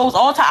assholes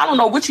all the time. I don't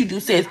know what you do,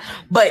 sis.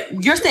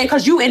 But you're saying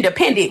because you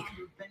independent,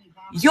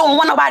 you don't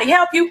want nobody to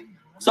help you.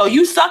 So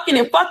you sucking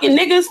and fucking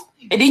niggas,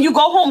 and then you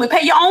go home and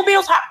pay your own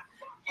bills.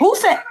 Who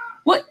said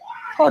what?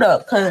 Hold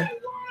up, cause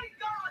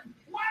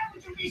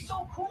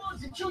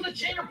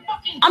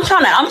I'm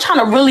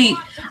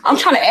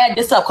trying to add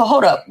this up. Cause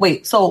hold up,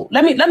 wait. So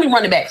let me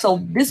run it back.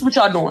 So this is what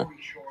y'all doing.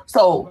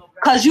 So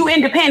cause you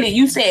independent,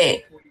 you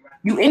said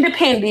you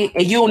independent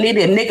and you don't need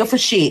a nigga for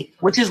shit,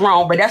 which is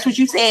wrong. But that's what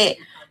you said.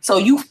 So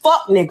you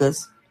fuck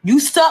niggas, you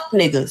suck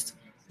niggas,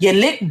 you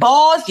lick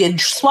balls, you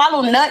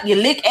swallow nut, you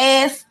lick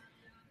ass.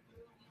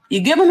 You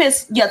give him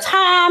your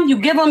time, you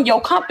give him your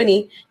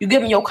company, you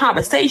give him your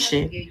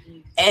conversation,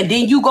 and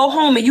then you go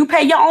home and you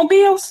pay your own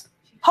bills.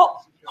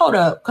 Hold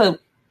up, cause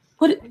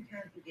what?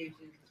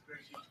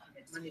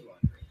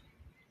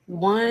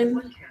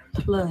 1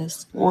 +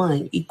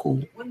 1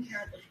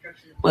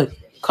 = what?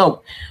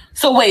 Cool.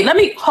 So wait, let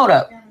me hold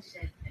up.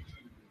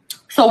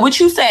 So what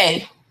you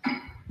say?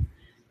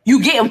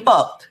 You getting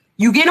fucked?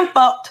 You getting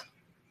fucked,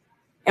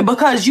 and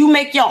because you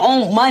make your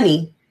own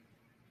money,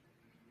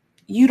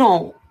 you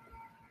don't.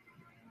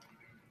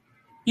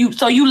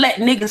 So you let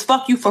niggas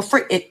fuck you for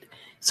free.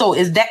 So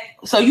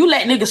you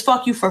let niggas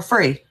fuck you for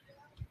free.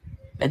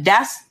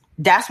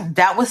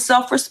 That was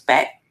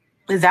self-respect.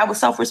 Is that what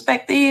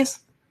self-respect is?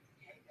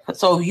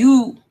 So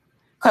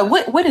cause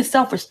what is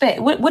self-respect?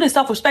 What is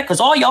self-respect?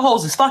 Cause all your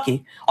hoes is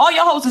fucking. All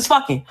your hoes is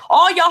fucking.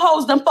 All your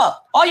hoes done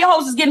fuck. All your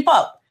hoes is getting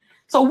fucked.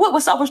 So what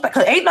was self-respect?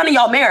 Cause ain't none of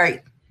y'all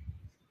married.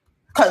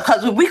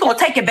 Cause we gonna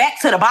take it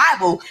back to the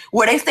Bible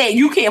where they say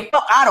you can't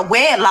fuck out of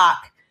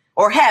wedlock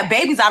or have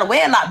babies out of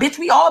wedlock. Bitch,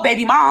 we all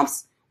baby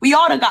moms. We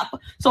all done got.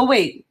 So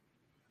wait.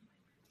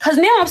 Because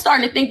now I'm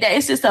starting to think that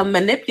it's just a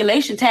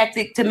manipulation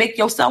tactic to make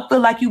yourself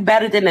feel like you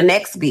better than the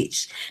next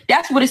bitch.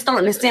 That's what it's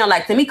starting to sound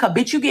like to me. Because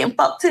bitch, you getting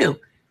fucked too.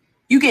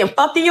 You getting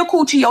fucked in your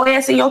coochie, your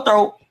ass in your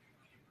throat.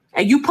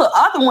 And you put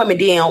other women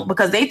down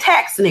because they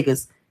tax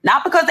niggas.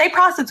 Not because they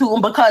prostitute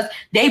them, because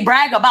they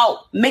brag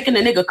about making a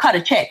nigga cut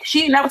a check.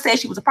 She never said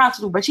she was a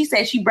prostitute, but she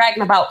said she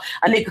bragging about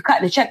a nigga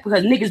cutting a check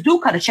because niggas do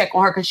cut a check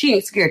on her because she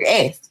ain't scared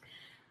to ask.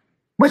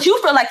 But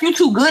you feel like you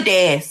too good to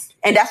ask.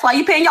 And that's why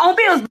you paying your own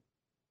bills.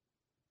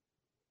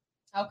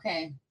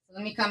 Okay, so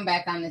let me come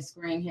back on the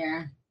screen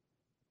here.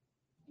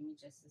 Give me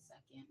just a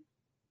second.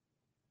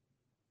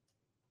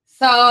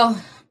 So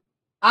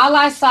all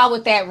I saw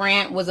with that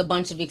rant was a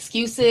bunch of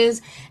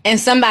excuses and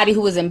somebody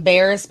who was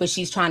embarrassed, but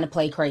she's trying to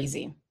play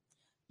crazy.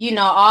 You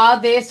know, all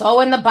this,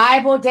 in the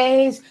Bible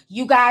days,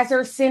 you guys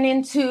are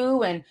sinning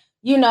too. And,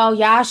 you know,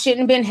 y'all shouldn't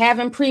have been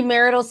having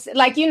premarital.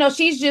 Like, you know,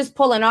 she's just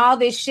pulling all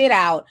this shit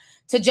out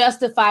to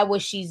justify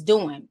what she's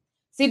doing.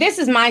 See, this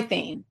is my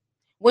thing.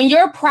 When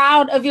you're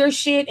proud of your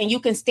shit and you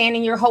can stand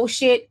in your whole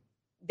shit,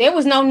 there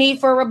was no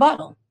need for a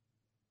rebuttal.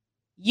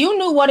 You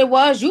knew what it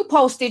was. You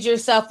posted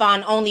yourself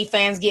on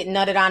OnlyFans getting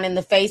nutted on in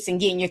the face and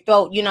getting your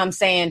throat, you know what I'm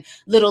saying,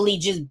 literally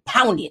just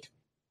pounded.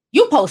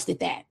 You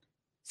posted that.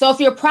 So if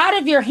you're proud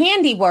of your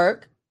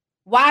handiwork,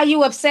 why are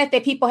you upset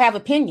that people have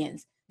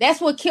opinions?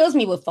 That's what kills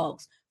me with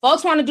folks.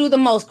 Folks want to do the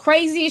most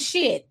craziest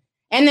shit.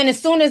 And then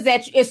as soon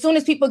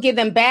as people give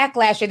them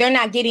backlash or they're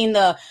not getting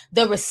the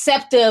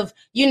receptive,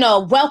 you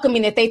know,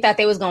 welcoming that they thought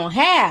they was going to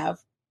have,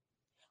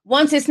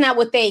 once it's not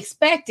what they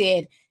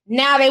expected,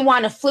 now they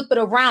want to flip it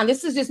around.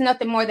 This is just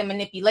nothing more than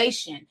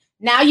manipulation.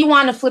 Now you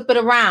want to flip it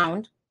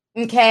around,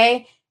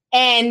 okay,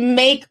 and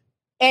make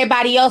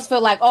everybody else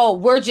feel like, oh,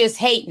 we're just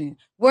hating.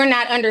 We're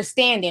not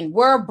understanding.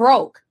 We're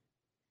broke.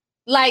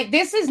 Like,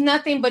 this is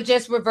nothing but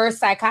just reverse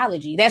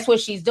psychology. That's what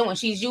she's doing.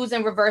 She's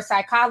using reverse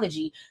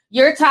psychology.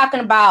 You're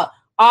talking about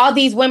all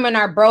these women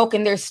are broke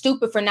and they're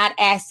stupid for not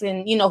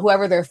asking, you know,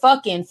 whoever they're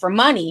fucking for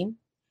money.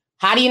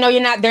 How do you know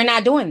they're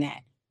not doing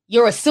that?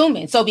 You're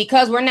assuming. So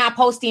because we're not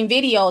posting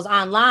videos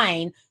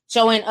online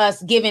showing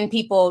us giving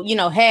people, you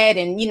know, head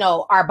and, you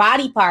know, our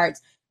body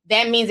parts,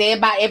 that means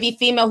every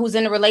female who's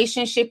in a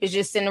relationship is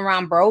just sitting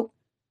around broke.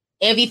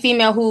 every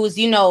female who's,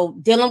 you know,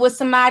 dealing with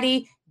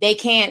somebody, they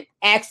can't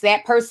ask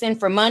that person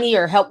for money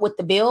or help with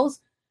the bills.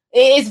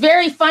 It's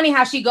very funny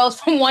how she goes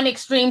from one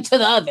extreme to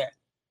the other.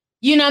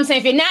 You know what I'm saying?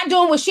 If you're not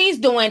doing what she's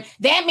doing,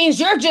 that means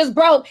you're just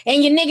broke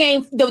and your nigga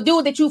ain't, the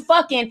dude that you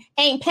fucking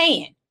ain't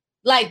paying.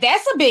 Like,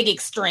 that's a big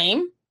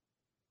extreme.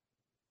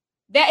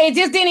 That it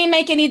just didn't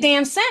make any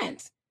damn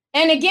sense.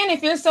 And again,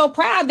 if you're so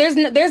proud, there's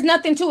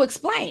nothing to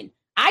explain.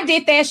 I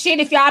did that shit.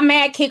 If y'all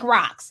mad, kick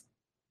rocks.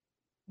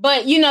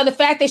 But, you know, the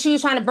fact that she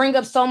was trying to bring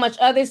up so much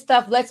other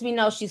stuff lets me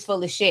know she's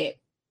full of shit.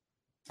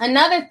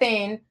 Another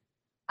thing,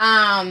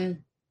 I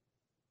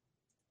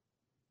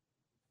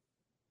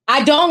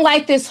don't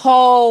like this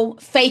whole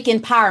fake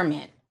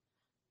empowerment.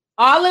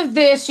 All of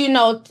this, you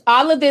know,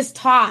 all of this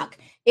talk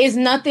is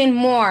nothing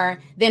more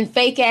than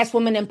fake ass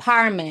woman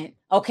empowerment.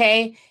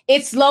 Okay.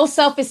 It's low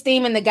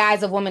self-esteem in the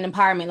guise of woman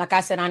empowerment. Like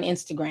I said on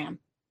Instagram,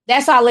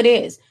 that's all it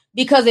is.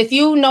 Because if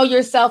you know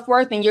your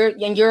self-worth and you're,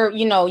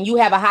 you know, you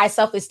have a high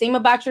self-esteem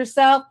about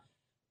yourself,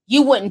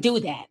 you wouldn't do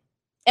that.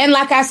 And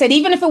like I said,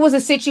 even if it was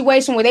a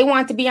situation where they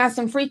want to be on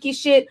some freaky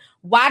shit,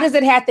 why does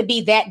it have to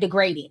be that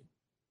degrading?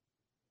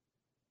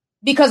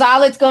 Because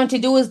all it's going to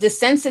do is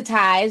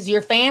desensitize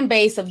your fan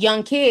base of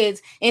young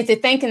kids into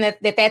thinking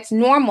that that's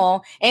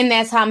normal and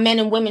that's how men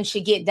and women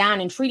should get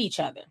down and treat each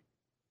other.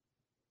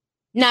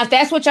 Now, if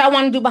that's what y'all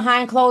want to do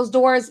behind closed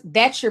doors,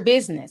 that's your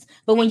business.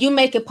 But when you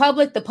make it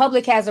public, the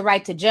public has a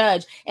right to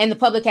judge and the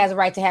public has a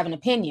right to have an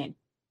opinion.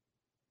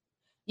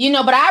 You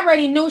know, but I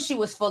already knew she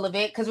was full of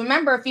it because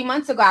remember a few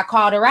months ago, I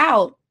called her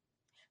out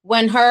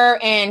when her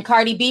and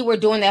Cardi B were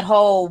doing that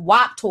whole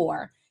WAP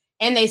tour.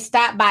 And they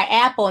stopped by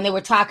Apple and they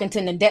were talking to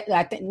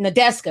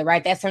Nadeska,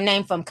 right? That's her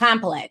name from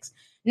Complex.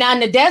 Now,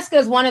 Nadeska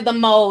is one of the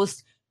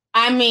most,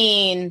 I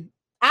mean,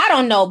 I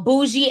don't know,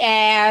 bougie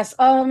ass.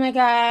 Oh my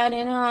God.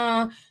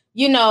 And,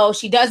 you know,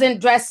 she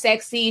doesn't dress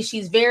sexy.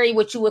 She's very,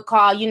 what you would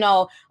call, you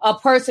know, a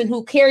person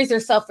who carries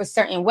herself a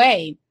certain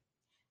way.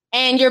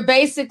 And you're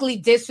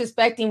basically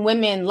disrespecting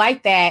women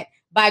like that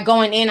by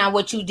going in on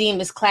what you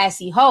deem as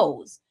classy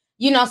hoes.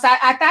 You know, so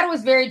I thought it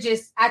was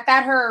I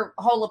thought her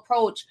whole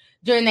approach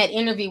during that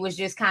interview was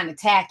just kind of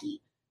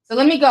tacky. So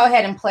let me go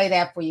ahead and play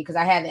that for you because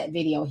I have that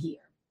video here.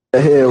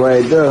 Here,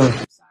 right there.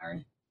 Sorry. Let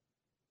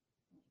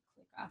me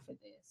click off of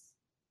this.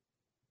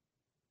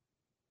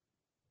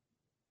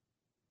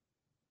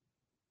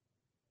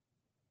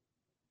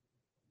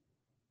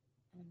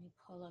 Let me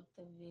pull up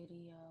the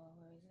video.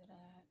 Where is it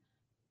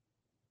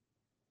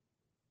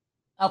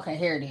at? Okay,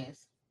 here it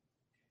is.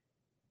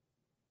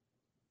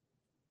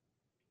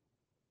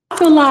 I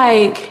feel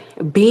like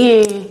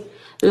being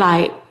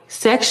like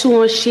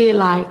sexual and shit,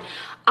 like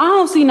I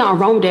don't see nothing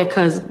wrong with that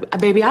because,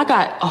 baby, I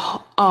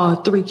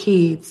got 3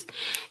 kids.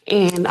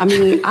 And I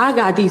mean, I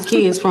got these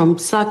kids from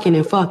sucking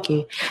and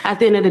fucking. At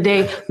the end of the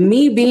day,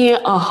 me being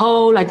a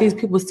hoe, like these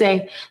people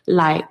say,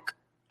 like,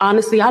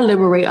 honestly, I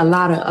liberate a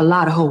lot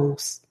of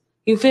hoes.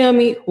 You feel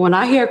me? When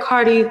I hear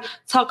Cardi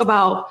talk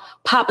about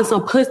popping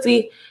some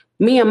pussy,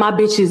 me and my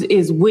bitches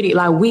is with it.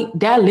 Like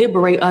that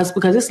liberate us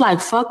because it's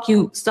like, fuck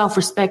you,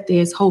 self-respect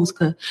as hoes.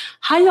 Cause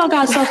how y'all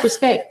got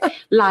self-respect?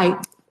 Like,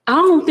 I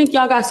don't think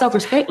y'all got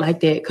self-respect like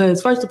that.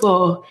 Cause first of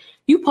all,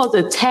 you supposed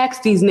to tax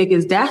these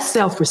niggas. That's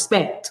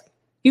self-respect.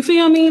 You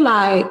feel me?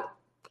 Like,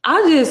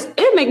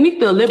 it make me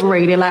feel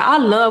liberated. Like, I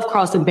love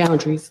crossing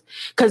boundaries.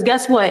 Cause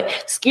guess what?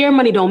 Scared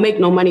money don't make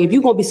no money. If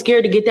you gonna be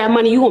scared to get that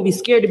money, you gonna be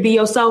scared to be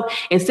yourself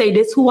and say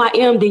this who I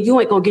am, then you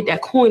ain't gonna get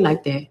that coin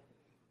like that.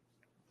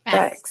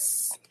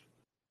 Facts.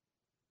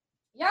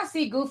 Y'all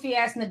see goofy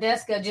ass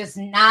Nadeska just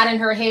nodding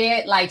her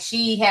head like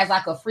she has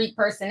like a freak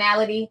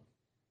personality,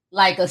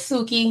 like a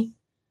Suki.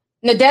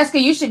 Nadeska,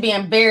 you should be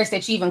embarrassed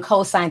that you even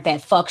co-signed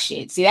that fuck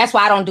shit. See, that's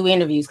why I don't do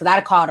interviews because I'd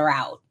have called her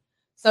out.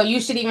 So you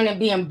should even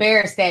be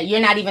embarrassed that you're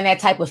not even that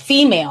type of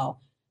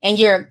female and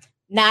you're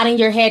nodding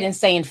your head and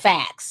saying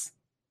facts.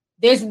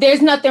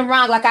 There's nothing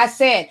wrong. Like I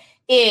said,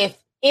 if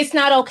it's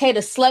not okay to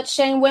slut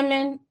shame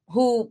women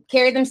who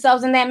carry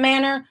themselves in that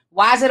manner,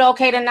 why is it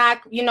okay to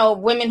knock, you know,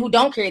 women who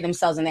don't carry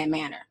themselves in that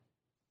manner?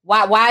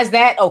 Why is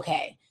that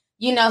okay?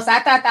 You know, so I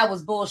thought that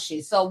was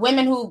bullshit. So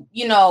women who,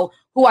 you know,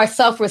 who are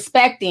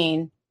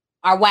self-respecting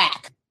are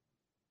whack.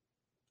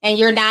 And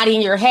you're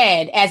nodding your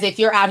head as if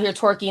you're out here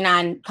twerking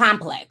on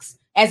Complex,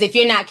 as if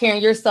you're not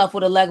carrying yourself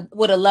with a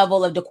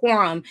level of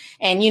decorum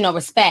and, you know,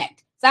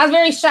 respect. So I was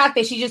very shocked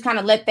that she just kind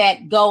of let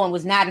that go and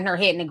was nodding her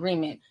head in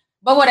agreement.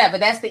 But whatever,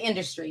 that's the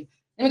industry.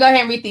 Let me go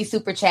ahead and read these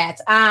super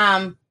chats.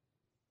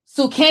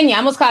 Sukenya, I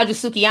almost called you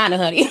Sukiana,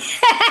 honey.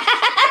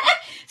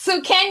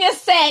 Sukenya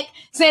Sek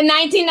said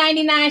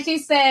 1999. She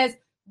says,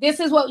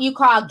 this is what you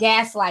call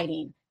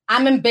gaslighting.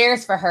 I'm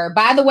embarrassed for her.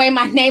 By the way,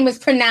 my name is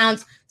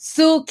pronounced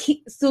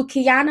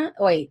Sukiana.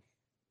 Wait,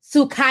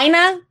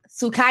 Sukaina.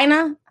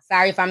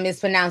 Sorry if I'm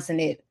mispronouncing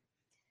it.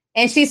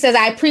 And she says,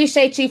 I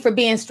appreciate you for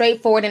being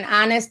straightforward and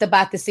honest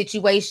about the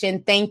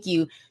situation. Thank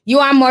you. You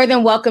are more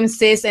than welcome,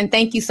 sis. And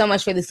thank you so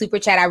much for the super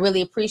chat. I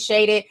really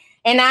appreciate it.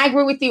 And I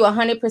agree with you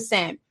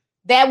 100%.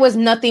 That was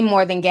nothing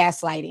more than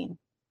gaslighting.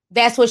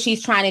 That's what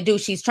she's trying to do.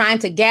 She's trying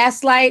to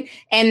gaslight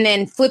and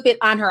then flip it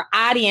on her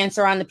audience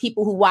or on the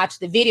people who watched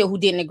the video who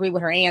didn't agree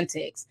with her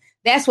antics.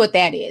 That's what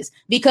that is.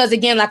 Because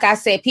again, like I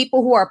said,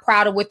 people who are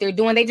proud of what they're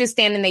doing, they just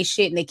stand in their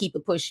shit and they keep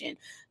it pushing.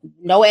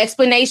 No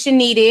explanation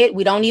needed.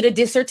 We don't need a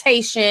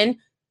dissertation.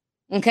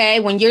 Okay.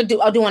 When you're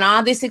doing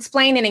all this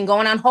explaining and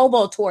going on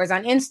hobo tours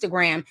on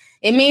Instagram,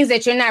 it means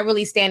that you're not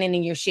really standing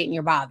in your shit and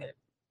you're bothered.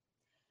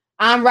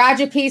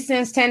 Roger P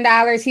sends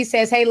 $10. He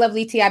says, hey,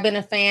 Lovely T, I've been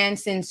a fan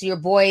since your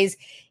boys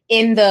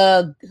in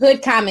the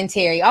hood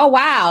commentary. Oh,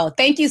 wow.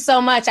 Thank you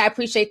so much. I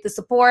appreciate the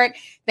support.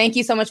 Thank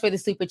you so much for the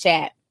super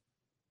chat.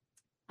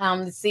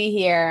 Let's see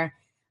here.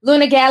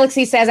 Luna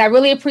Galaxy says, I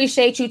really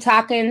appreciate you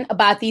talking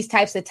about these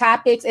types of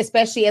topics,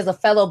 especially as a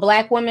fellow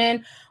Black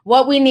woman.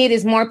 What we need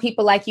is more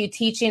people like you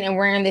teaching, and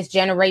we're in this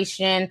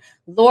generation.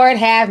 Lord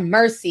have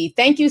mercy.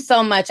 Thank you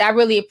so much. I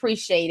really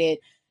appreciate it.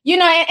 You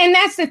know, and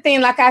that's the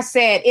thing. Like I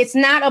said, it's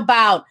not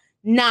about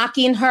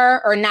knocking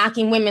her or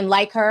knocking women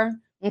like her.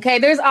 Okay,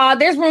 there's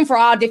room for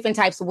all different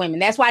types of women.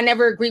 That's why I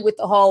never agree with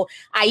the whole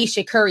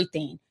Aisha Curry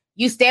thing.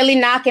 You steadily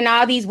knocking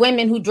all these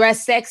women who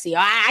dress sexy. Oh,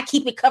 I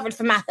keep it covered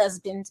for my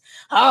husband.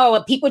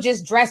 Oh, people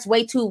just dress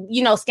way too,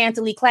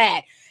 scantily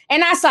clad.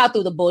 And I saw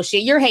through the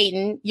bullshit. You're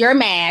hating. You're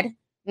mad.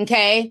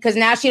 Okay, because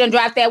now she done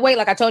dropped that weight.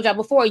 Like I told y'all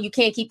before, you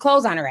can't keep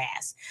clothes on her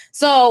ass.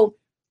 So,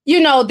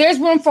 there's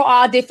room for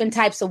all different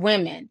types of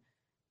women.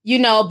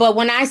 But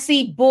when I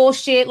see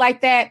bullshit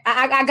like that,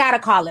 I gotta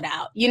call it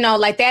out.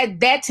 Like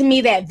that to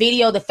me, that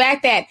video, the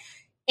fact that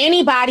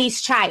anybody's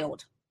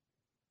child,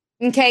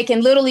 okay,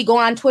 can literally go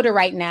on Twitter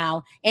right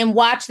now and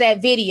watch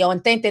that video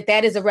and think that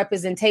that is a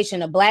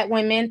representation of Black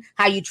women,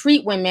 how you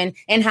treat women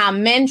and how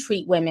men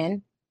treat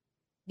women,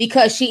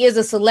 because she is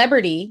a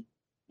celebrity.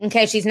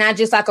 Okay, she's not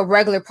just like a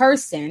regular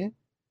person.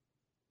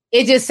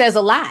 It just says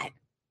a lot,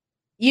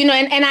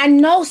 and I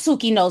know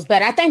Suki knows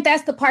better. I think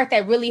that's the part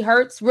that really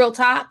hurts, real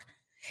talk.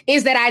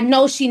 Is that I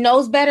know she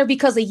knows better,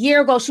 because a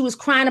year ago she was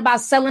crying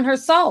about selling her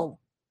soul.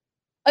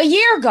 A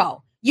year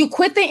ago, you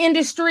quit the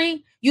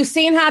industry. You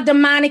seen how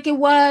demonic it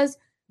was,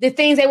 the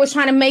things they were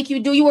trying to make you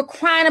do. You were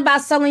crying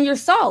about selling your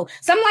soul.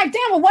 So I'm like,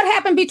 damn, well, what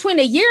happened between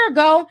a year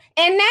ago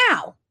and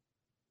now?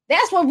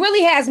 That's what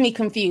really has me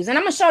confused. And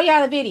I'm going to show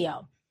y'all the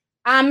video.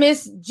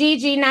 Miss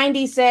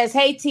GG90 says,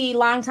 hey, T,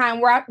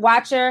 longtime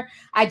watcher.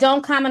 I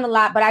don't comment a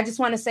lot, but I just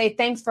want to say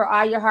thanks for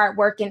all your hard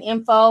work and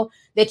info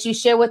that you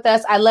share with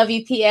us. I love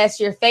you. PS,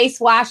 your face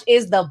wash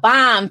is the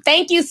bomb.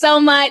 Thank you so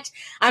much.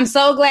 I'm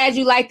so glad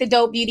you like the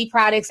Dope Beauty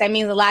products. That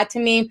means a lot to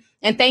me.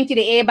 And thank you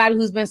to everybody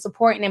who's been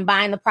supporting and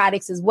buying the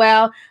products as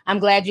well. I'm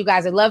glad you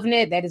guys are loving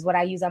it. That is what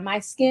I use on my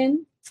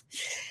skin.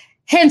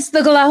 Hence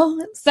the glow.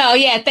 So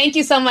yeah, thank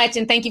you so much.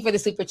 And thank you for the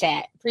super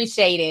chat.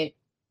 Appreciate it.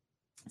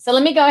 So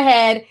let me go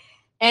ahead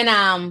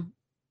and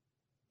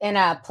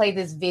play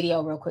this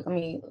video real quick. Let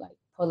me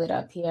pull it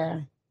up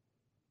here.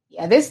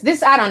 Yeah,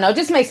 this I don't know,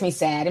 just makes me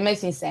sad. It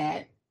makes me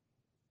sad.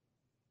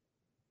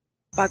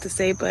 About to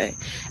say, but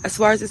as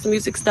far as this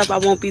music stuff, I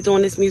won't be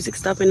doing this music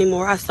stuff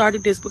anymore. I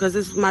started this because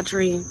this was my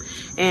dream,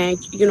 and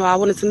I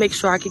wanted to make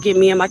sure I could get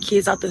me and my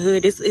kids out the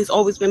hood. It's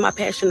always been my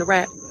passion to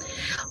rap.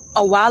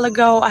 A while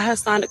ago, I had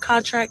signed a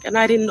contract, and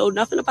I didn't know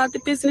nothing about the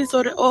business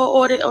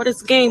or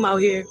this game out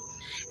here.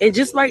 And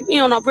just right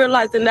now, I'm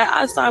realizing that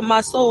I signed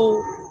my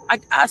soul.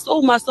 I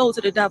sold my soul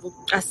to the devil.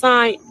 I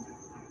signed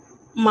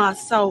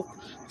myself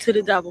to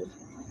the devil.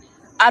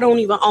 I don't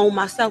even own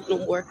myself no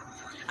more.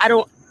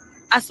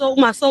 I sold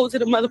my soul to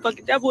the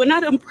motherfucking devil, and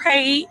I done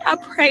prayed. I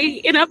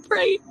prayed and I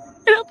prayed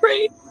and I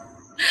prayed.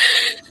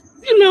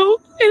 And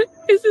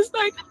it's just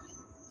like,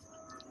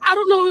 I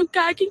don't know if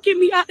God can get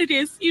me out of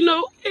this,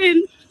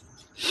 and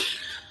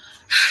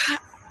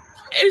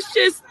it's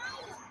just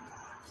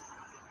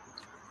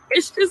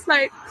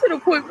like to the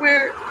point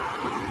where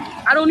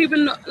I don't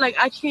even know,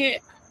 I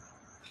can't.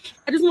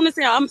 I just want to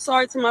say I'm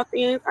sorry to my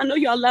fans. I know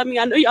y'all love me.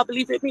 I know y'all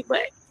believe in me,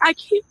 but I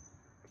can't.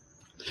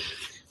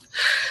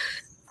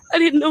 I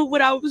didn't know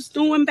what I was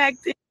doing back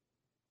then.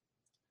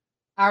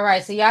 All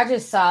right, so y'all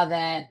just saw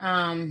that.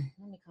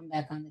 Let me come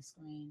back on the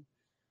screen.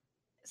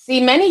 See,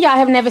 many of y'all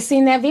have never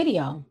seen that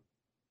video.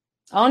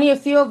 Only a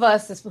few of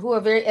us who are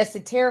very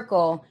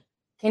esoterical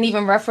can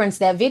even reference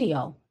that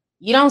video.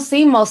 You don't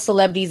see most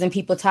celebrities and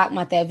people talking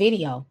about that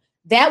video.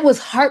 That was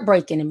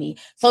heartbreaking to me.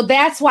 So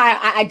that's why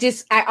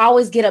I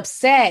always get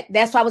upset.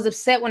 That's why I was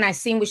upset when I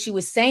seen what she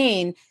was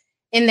saying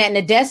in that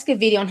Nadeska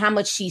video and how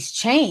much she's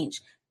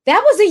changed.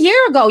 That was a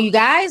year ago, you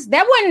guys.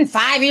 That wasn't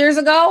 5 years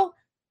ago.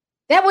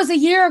 That was a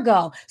year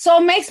ago.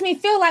 So it makes me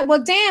feel like,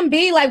 well, damn,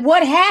 B,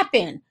 what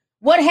happened?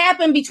 What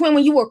happened between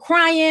when you were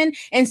crying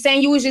and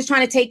saying you was just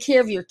trying to take care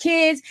of your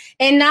kids,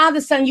 and now all of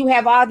a sudden you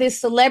have all this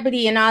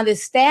celebrity and all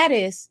this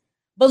status,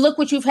 but look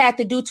what you've had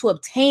to do to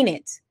obtain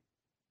it.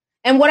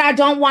 And what I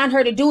don't want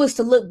her to do is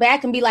to look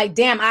back and be like,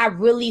 damn, I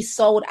really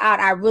sold out.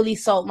 I really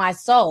sold my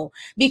soul,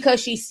 because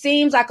she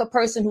seems like a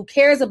person who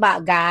cares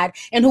about God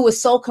and who was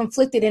so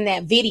conflicted in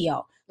that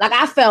video.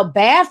 I felt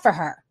bad for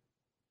her.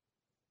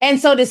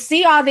 And so to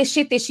see all this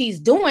shit that she's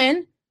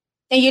doing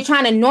and you're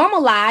trying to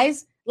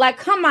normalize, Like,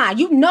 come on,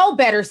 you know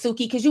better, Suki,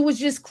 because you was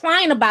just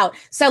crying about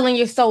selling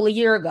your soul a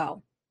year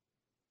ago.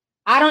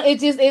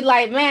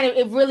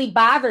 It really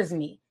bothers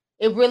me.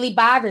 It really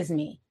bothers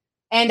me.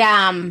 And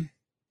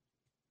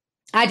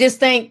I just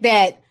think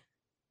that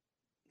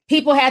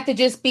people have to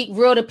just speak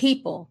real to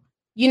people,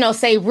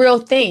 say real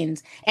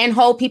things and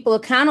hold people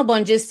accountable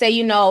and just say,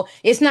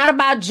 it's not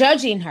about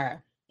judging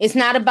her. It's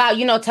not about,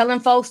 telling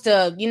folks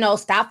to,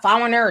 stop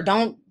following her or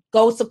don't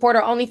go support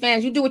her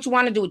OnlyFans. You do what you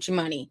want to do with your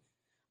money.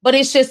 But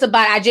it's just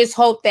about, I just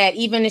hope that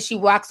even if she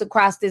walks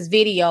across this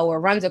video or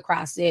runs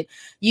across it,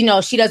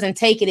 she doesn't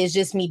take it as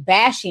just me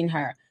bashing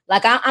her.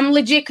 Like, I'm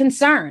legit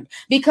concerned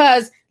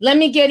because let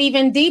me get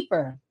even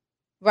deeper,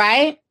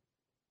 right?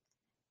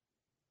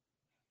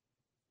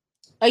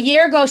 A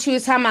year ago, she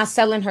was talking about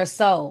selling her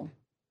soul.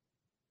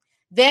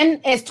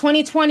 Then as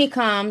 2020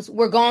 comes,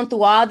 we're going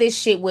through all this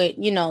shit with,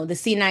 the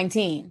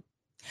C-19.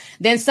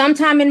 Then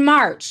sometime in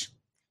March,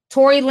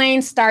 Tory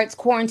Lanez starts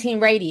Quarantine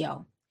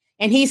Radio.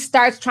 And he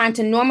starts trying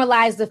to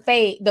normalize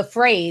the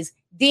phrase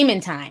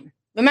demon time.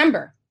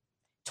 Remember,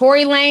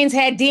 Tory Lanez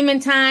had demon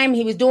time.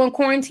 He was doing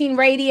Quarantine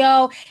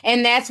Radio.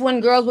 And that's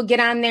when girls would get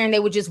on there and they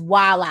would just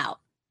wild out.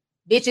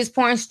 Bitches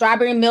pouring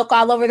strawberry milk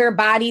all over their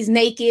bodies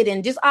naked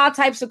and just all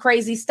types of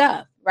crazy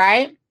stuff,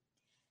 right?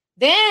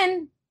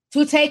 Then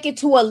to take it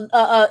to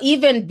a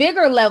even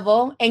bigger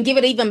level and give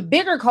it an even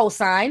bigger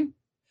cosign,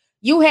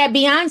 you had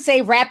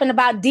Beyonce rapping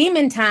about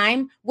demon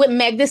time with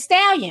Meg Thee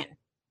Stallion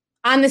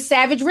on the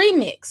Savage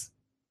remix.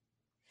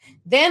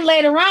 Then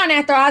later on,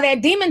 after all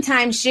that demon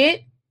time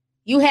shit,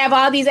 you have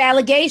all these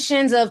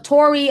allegations of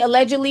Tory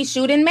allegedly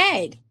shooting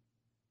Meg.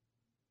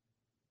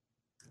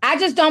 I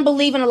just don't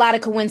believe in a lot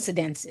of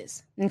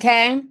coincidences,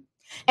 okay?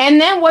 And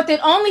then what did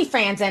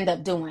OnlyFans end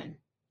up doing?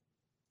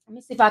 Let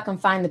me see if I can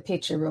find the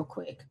picture real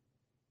quick.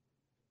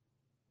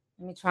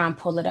 Let me try and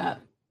pull it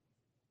up.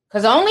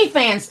 Because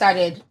OnlyFans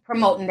started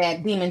promoting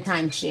that demon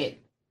time shit.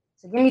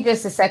 So give me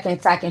just a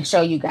second so I can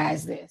show you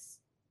guys this.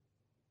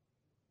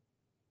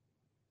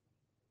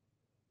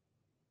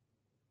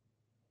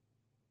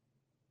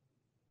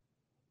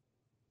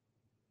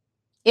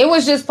 It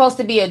was just supposed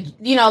to be a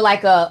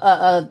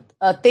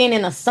thing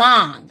in a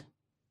song.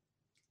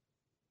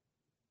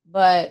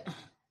 But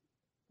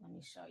let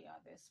me show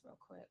y'all this real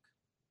quick.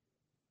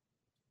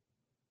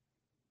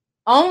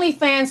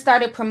 OnlyFans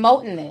started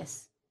promoting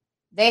this.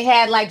 They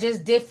had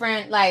just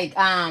different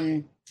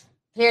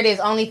here it is,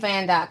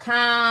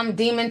 onlyfans.com,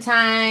 Demon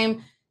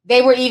Time.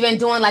 They were even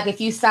doing if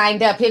you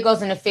signed up, here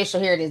goes an official,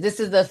 here it is. This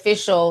is the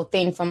official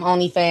thing from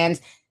OnlyFans.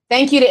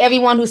 Thank you to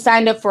everyone who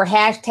signed up for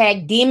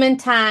hashtag Demon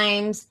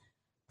Times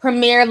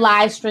premiere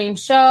live stream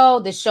show.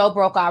 The show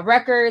broke our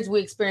records. We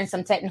experienced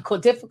some technical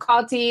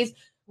difficulties.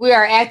 We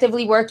are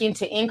actively working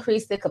to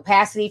increase the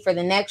capacity for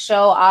the next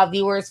show. All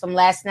viewers from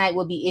last night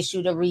will be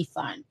issued a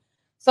refund.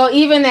 So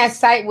even that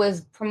site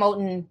was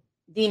promoting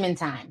demon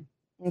time.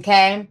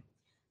 Okay.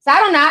 So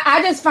I don't know.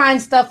 I just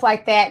find stuff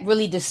like that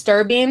really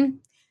disturbing,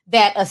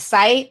 that a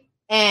site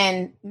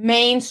and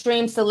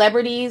mainstream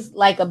celebrities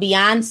like a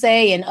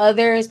Beyonce and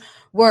others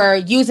were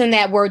using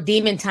that word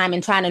demon time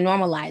and trying to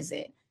normalize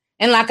it.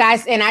 And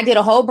I did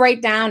a whole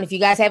breakdown. If you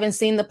guys haven't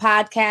seen the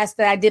podcast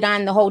that I did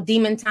on the whole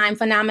demon time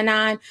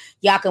phenomenon,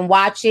 y'all can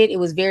watch it. It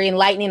was very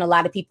enlightening. A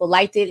lot of people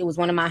liked it. It was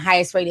one of my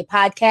highest rated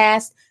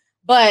podcasts.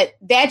 But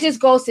that just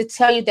goes to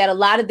tell you that a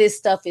lot of this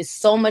stuff is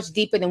so much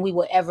deeper than we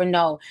will ever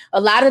know.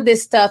 A lot of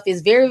this stuff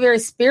is very, very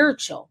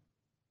spiritual.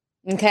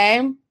 Okay.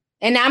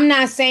 And I'm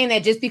not saying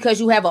that just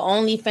because you have an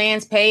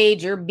OnlyFans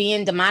page, you're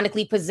being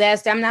demonically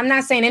possessed. I'm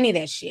not saying any of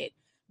that shit.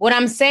 What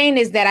I'm saying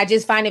is that I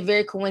just find it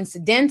very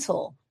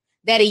coincidental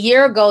that a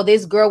year ago,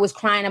 this girl was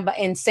crying about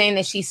and saying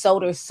that she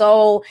sold her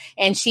soul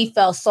and she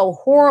felt so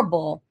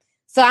horrible.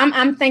 So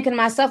I'm thinking to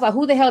myself,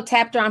 who the hell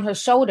tapped her on her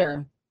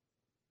shoulder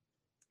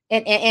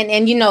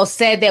and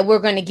said that we're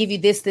going to give you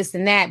this, this,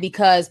 and that,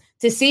 because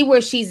to see where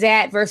she's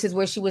at versus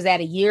where she was at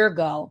a year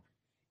ago.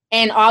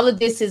 And all of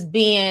this is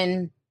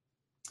being,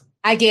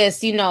 I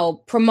guess,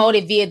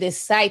 promoted via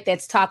this site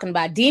that's talking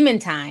about demon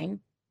time.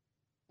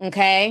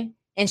 Okay.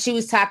 And she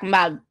was talking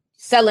about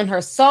selling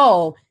her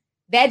soul.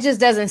 That just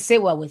doesn't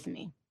sit well with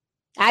me.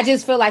 I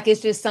just feel like it's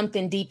just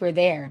something deeper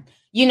there,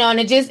 and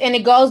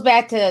it goes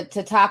back to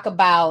talk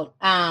about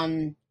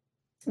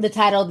the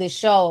title of this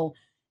show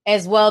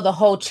as well, the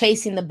whole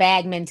chasing the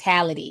bag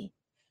mentality.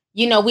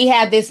 We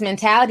have this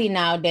mentality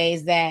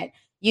nowadays that,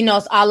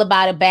 it's all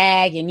about a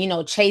bag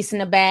and,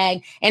 chasing a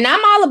bag. And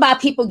I'm all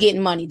about people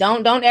getting money.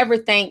 Don't ever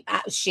think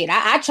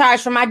I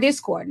charge for my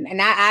Discord.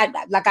 And I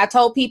like I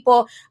told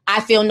people,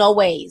 I feel no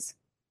ways.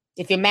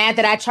 If you're mad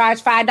that I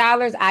charge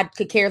 $5, I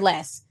could care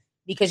less,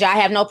 because y'all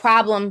have no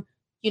problem.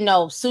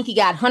 Suki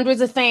got hundreds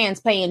of fans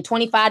paying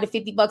 $25 to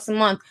 $50 a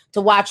month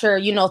to watch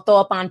her, throw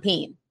up on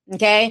Peen.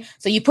 Okay.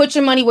 So you put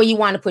your money where you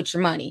want to put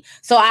your money.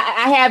 So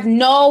I have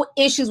no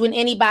issues with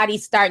anybody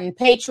starting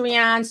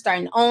Patreon,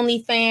 starting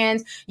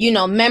OnlyFans,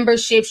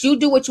 memberships. You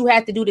do what you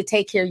have to do to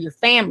take care of your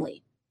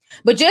family,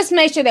 but just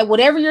make sure that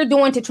whatever you're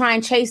doing to try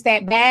and chase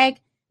that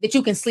bag, that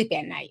you can sleep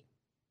at night.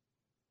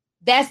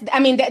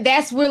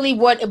 That's really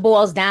what it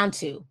boils down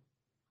to.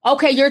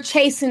 Okay, you're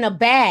chasing a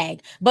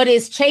bag, but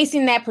is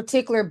chasing that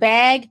particular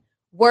bag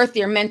worth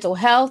your mental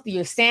health,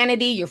 your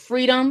sanity, your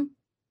freedom?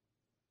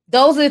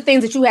 Those are the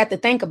things that you have to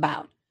think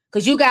about.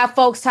 Because you got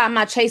folks talking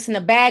about chasing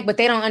a bag, but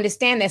they don't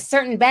understand that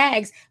certain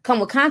bags come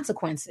with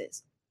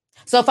consequences.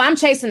 So if I'm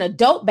chasing a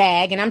dope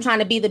bag and I'm trying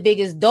to be the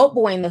biggest dope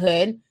boy in the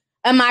hood,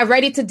 am I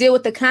ready to deal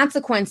with the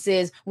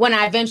consequences when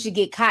I eventually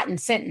get caught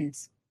and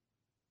sentenced?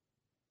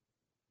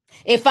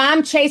 If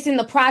I'm chasing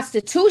the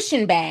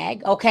prostitution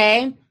bag,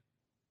 okay,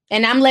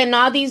 and I'm letting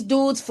all these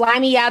dudes fly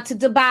me out to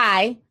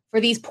Dubai for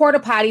these porta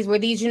potties where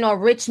these,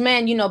 rich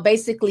men,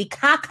 basically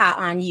caca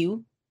on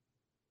you,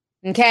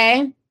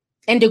 okay,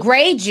 and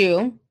degrade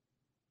you,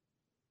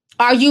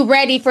 are you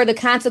ready for the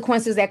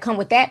consequences that come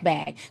with that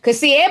bag? Because,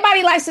 see,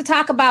 everybody likes to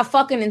talk about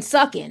fucking and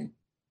sucking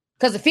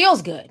because it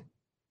feels good.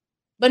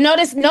 But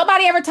notice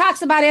nobody ever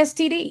talks about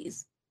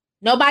STDs.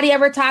 Nobody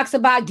ever talks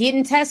about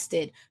getting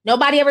tested.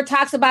 Nobody ever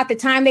talks about the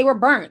time they were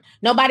burnt.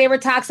 Nobody ever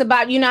talks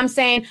about,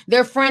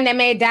 their friend that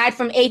may have died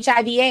from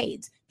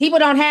HIV/AIDS. People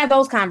don't have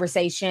those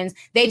conversations.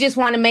 They just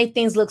want to make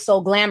things look so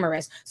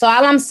glamorous. So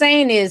all I'm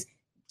saying is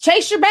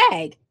chase your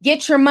bag,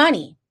 get your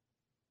money.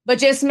 But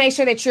just make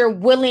sure that you're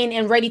willing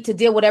and ready to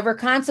deal with whatever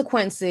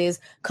consequences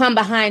come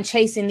behind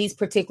chasing these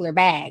particular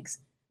bags.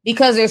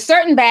 Because there's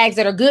certain bags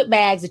that are good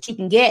bags that you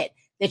can get,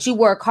 that you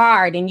work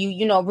hard and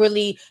you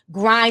really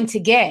grind to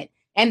get.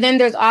 And then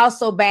there's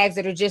also bags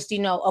that are just,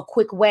 a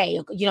quick way,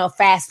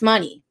 fast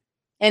money.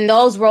 And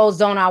those roads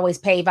don't always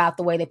pave out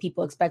the way that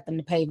people expect them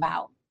to pave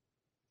out.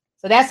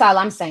 So that's all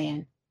I'm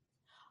saying.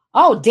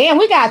 Oh, damn,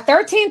 we got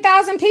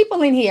 13,000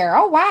 people in here.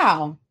 Oh,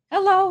 wow.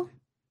 Hello.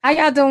 How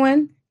y'all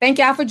doing? Thank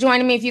y'all for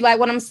joining me. If you like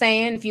what I'm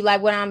saying, if you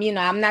like what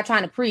I'm not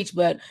trying to preach,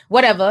 but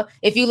whatever.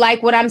 If you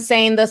like what I'm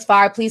saying thus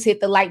far, please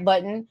hit the like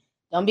button.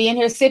 Don't be in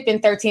here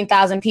sipping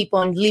 13,000 people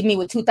and leave me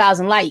with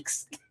 2,000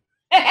 likes.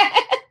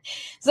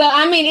 So,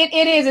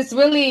 it's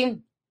really,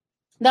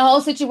 the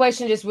whole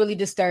situation just really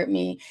disturbed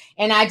me.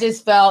 And I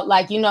just felt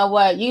like,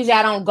 usually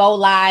I don't go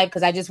live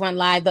because I just went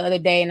live the other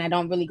day and I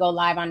don't really go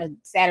live on a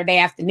Saturday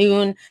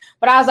afternoon.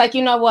 But I was like,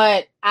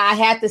 I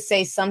had to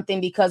say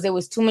something because there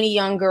was too many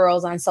young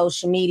girls on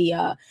social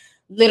media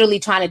literally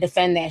trying to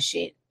defend that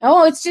shit.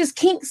 Oh, it's just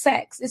kink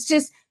sex. It's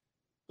just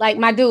like,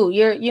 my dude,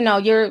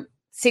 you're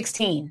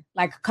 16.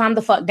 Like, calm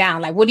the fuck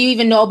down. Like, what do you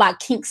even know about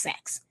kink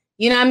sex?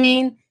 You know what I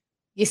mean?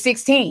 You're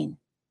 16.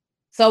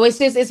 So it's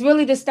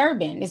really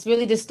disturbing. It's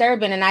really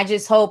disturbing. And I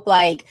just hope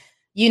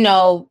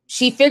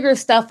she figures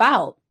stuff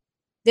out.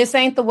 This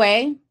ain't the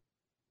way.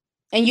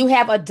 And you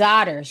have a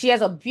daughter. She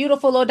has a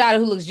beautiful little daughter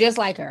who looks just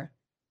like her.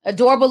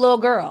 Adorable little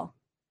girl.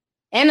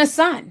 And a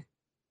son.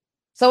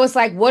 So it's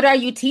like, what are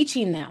you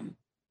teaching them?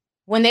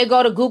 When they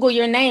go to Google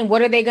your name,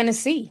 what are they going to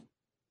see?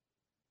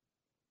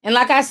 And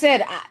like I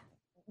said,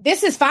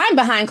 this is fine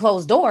behind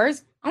closed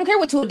doors. I don't care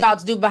what two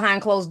adults do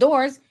behind closed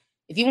doors.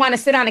 If you want to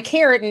sit on a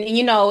carrot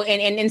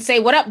and say,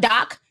 what up,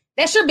 doc,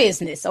 that's your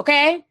business,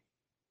 okay?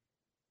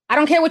 I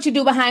don't care what you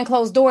do behind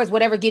closed doors,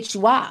 whatever gets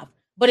you off.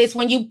 But it's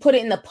when you put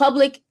it in the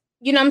public,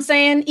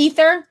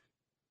 ether,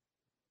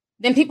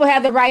 then people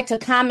have the right to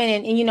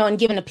comment and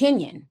give an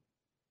opinion.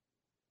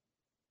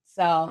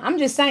 So I'm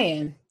just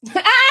saying. Don't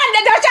y'all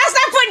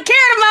start putting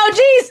carrot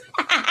emojis.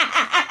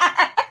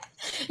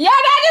 Y'all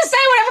not just say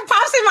whatever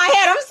pops in my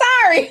head. I'm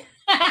sorry.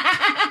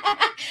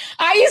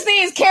 All you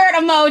see is carrot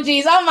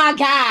emojis. Oh my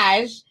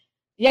gosh.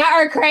 Y'all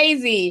are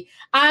crazy.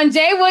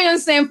 Jay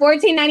Williamson,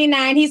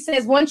 $14.99. He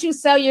says, once you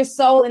sell your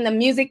soul in the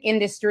music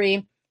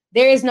industry,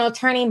 there is no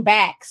turning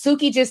back.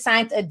 Suki just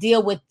signed a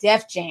deal with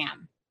Def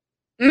Jam.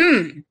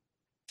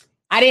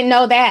 I didn't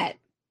know that.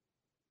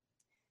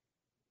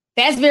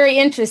 That's very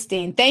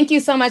interesting. Thank you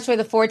so much for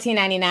the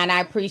 $14.99.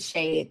 I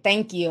appreciate it.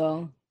 Thank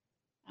you.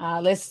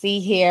 Let's see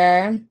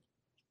here.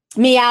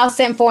 Meow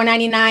sent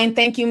 $4.99.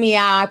 Thank you,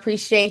 Meow. I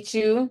appreciate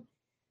you.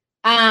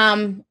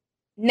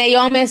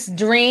 Naomi's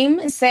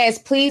Dream says,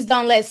 please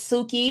don't let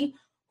Suki,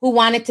 who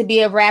wanted to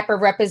be a rapper,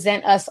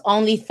 represent us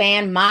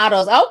OnlyFans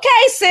models.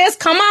 Okay, sis,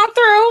 come on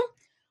through.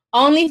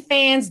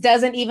 OnlyFans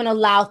doesn't even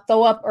allow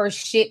throw up or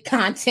shit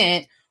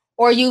content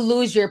or you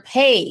lose your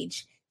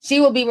page. She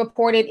will be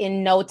reported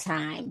in no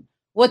time.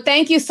 Well,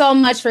 thank you so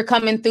much for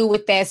coming through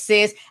with that,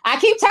 sis. I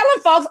keep telling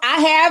folks I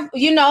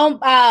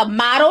have,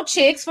 model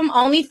chicks from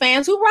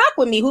OnlyFans who rock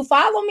with me, who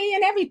follow me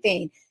and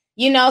everything.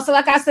 So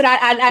like I said,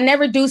 I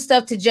never do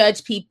stuff to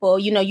judge people.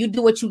 You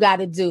do what you got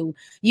to do,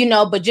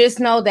 but just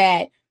know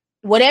that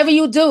whatever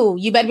you do,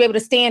 you better be able to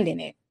stand in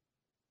it.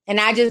 And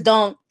I just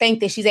don't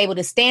think that she's able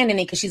to stand in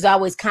it because she's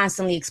always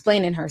constantly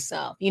explaining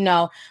herself,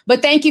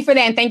 But thank you for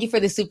that. And thank you for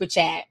the super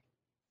chat.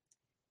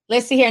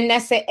 Let's see here.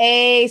 Nessa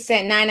A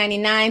sent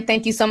 $9.99.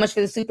 Thank you so much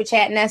for the super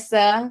chat,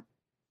 Nessa.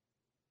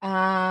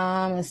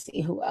 Let's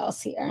see who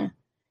else here.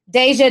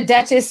 Deja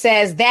Duchess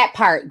says, that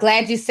part.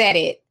 Glad you said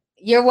it.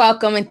 You're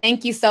welcome. And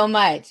thank you so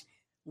much.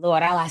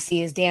 Lord, all I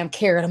see is damn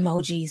carrot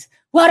emojis.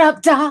 What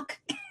up, Doc?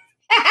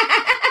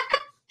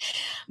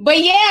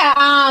 But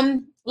yeah,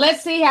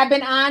 let's see. I've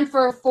been on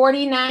for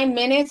 49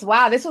 minutes.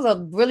 Wow, this was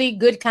a really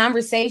good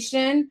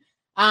conversation.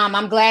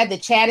 I'm glad the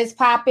chat is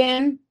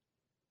popping.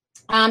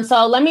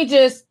 So let me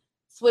just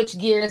switch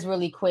gears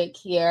really quick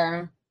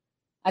here.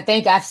 I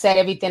think I've said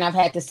everything I've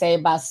had to say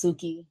about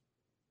Suki.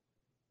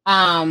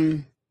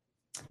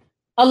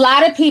 A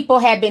lot of people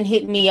have been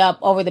hitting me up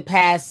over the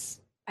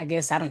past, I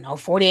guess,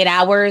 48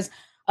 hours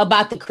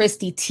about the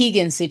Chrissy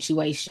Teigen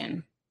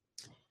situation.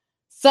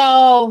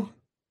 So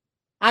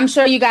I'm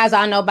sure you guys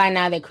all know by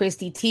now that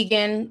Chrissy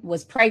Teigen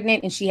was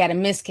pregnant and she had a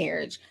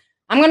miscarriage.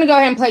 I'm going to go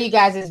ahead and play you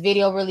guys this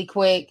video really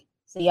quick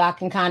so y'all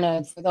can kind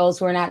of, for those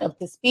who are not up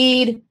to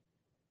speed,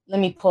 let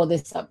me pull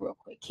this up real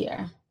quick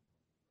here.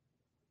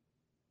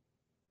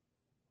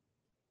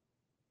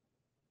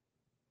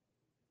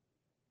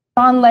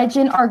 John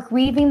Legend are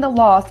grieving the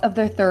loss of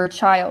their third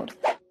child.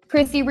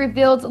 Chrissy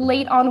revealed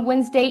late on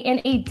Wednesday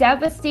in a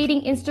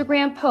devastating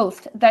Instagram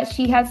post that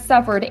she had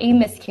suffered a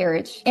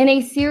miscarriage. In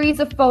a series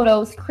of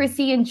photos,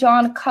 Chrissy and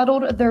John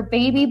cuddled their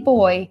baby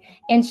boy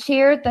and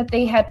shared that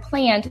they had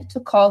planned to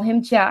call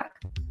him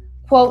Jack.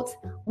 Quote,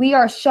 "We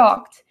are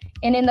shocked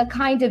and in the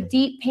kind of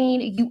deep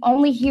pain you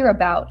only hear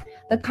about,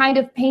 the kind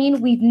of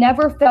pain we've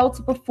never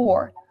felt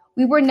before.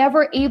 We were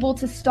never able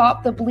to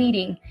stop the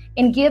bleeding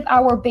and give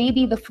our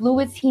baby the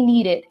fluids he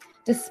needed,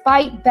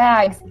 despite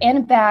bags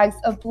and bags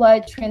of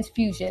blood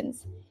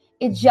transfusions.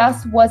 It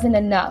just wasn't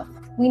enough.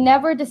 We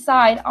never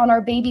decide on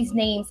our baby's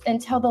names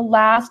until the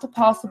last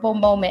possible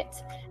moment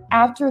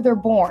after they're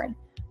born,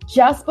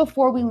 just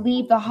before we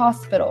leave the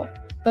hospital.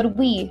 But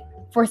we,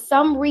 for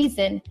some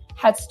reason,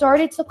 had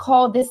started to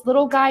call this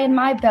little guy in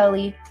my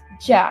belly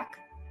Jack,"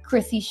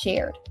 Chrissy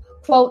shared.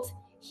 Quote,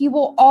 "He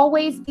will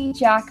always be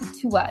Jack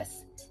to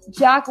us.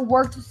 Jack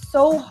worked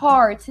so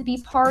hard to be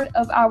part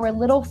of our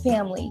little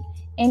family,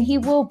 and he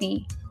will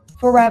be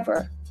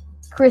forever,"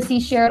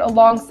 Chrissy shared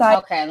alongside.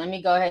 Okay, let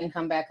me go ahead and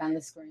come back on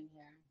the screen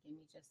here. Give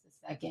me just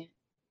a second.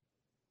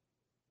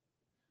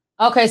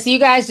 Okay, so you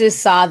guys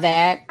just saw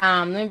that.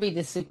 Let me read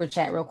the super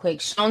chat real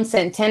quick. Sean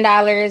sent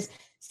 $10,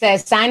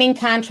 says signing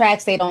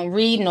contracts they don't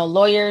read. No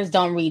lawyers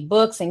don't read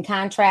books and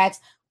contracts.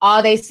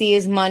 All they see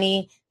is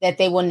money that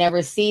they will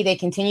never see. They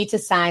continue to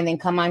sign, then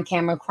come on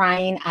camera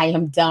crying, "I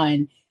am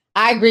done."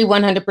 I agree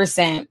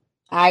 100%.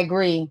 I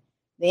agree.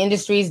 The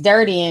industry is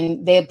dirty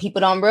and people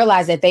don't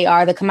realize that they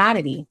are the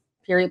commodity,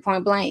 period,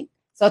 point blank.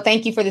 So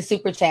thank you for the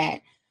super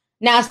chat.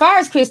 Now, as far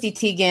as Chrissy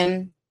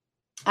Teigen,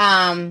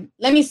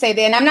 let me say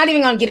that, and I'm not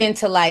even going to get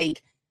into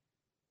like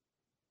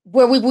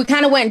where we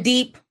kind of went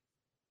deep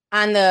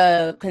on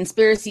the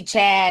conspiracy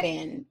chat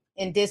and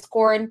in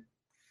Discord.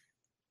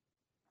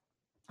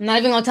 I'm not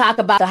even going to talk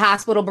about the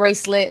hospital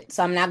bracelet,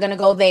 so I'm not going to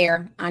go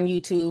there on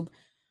YouTube.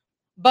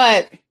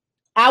 But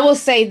I will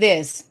say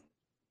this,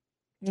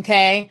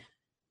 okay?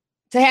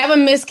 To have a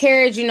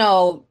miscarriage,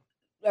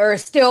 or a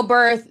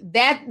stillbirth,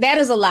 that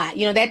is a lot.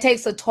 That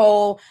takes a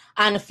toll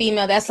on a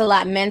female. That's a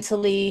lot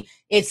mentally.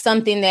 It's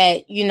something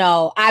that,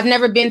 I've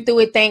never been through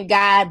it, thank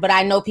God, but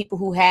I know people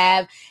who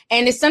have.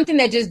 And it's something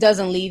that just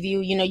doesn't leave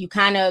you. You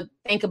kind of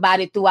think about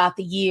it throughout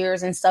the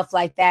years and stuff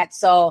like that.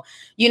 So,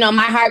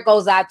 my heart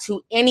goes out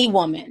to any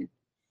woman.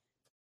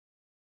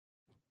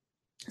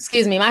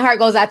 My heart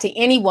goes out to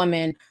any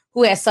woman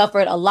who has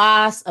suffered a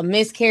loss, a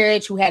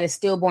miscarriage, who had a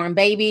stillborn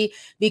baby,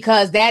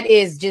 because that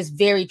is just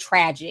very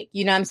tragic.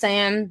 You know what I'm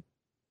saying?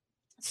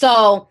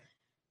 So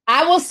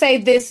I will say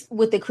this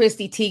with the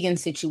Chrissy Teigen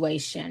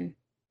situation.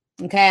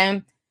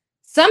 Okay.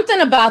 Something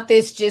about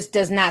this just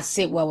does not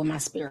sit well with my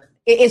spirit.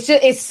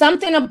 It's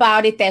something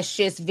about it that's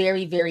just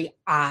very, very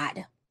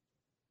odd.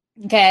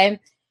 Okay.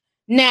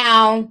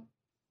 Now,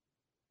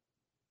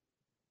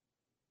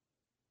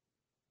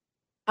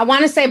 I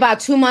want to say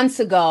about 2 months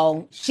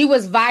ago, she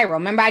was viral.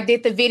 Remember, I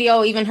did the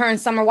video, even her and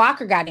Summer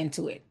Walker got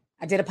into it.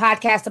 I did a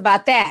podcast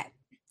about that.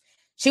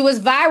 She was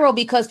viral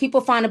because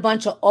people found a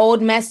bunch of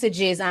old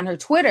messages on her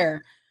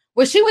Twitter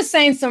where she was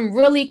saying some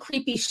really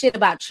creepy shit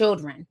about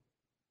children.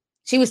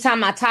 She was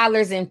talking about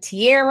toddlers in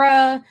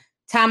tiara,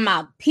 talking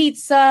about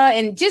pizza,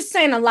 and just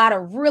saying a lot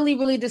of really,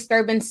 really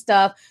disturbing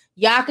stuff.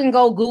 Y'all can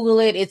go Google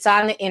it. It's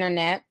on the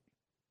internet.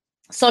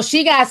 So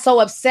she got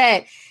so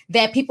upset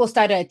that people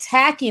started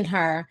attacking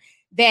her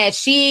that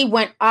she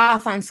went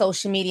off on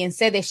social media and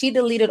said that she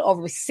deleted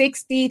over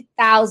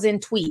 60,000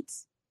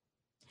 tweets.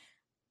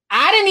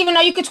 I didn't even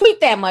know you could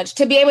tweet that much.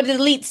 To be able to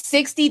delete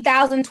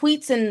 60,000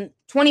 tweets in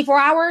 24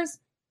 hours?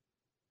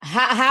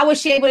 How was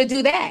she able to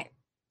do that?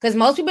 Because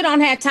most people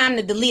don't have time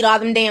to delete all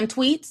them damn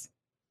tweets.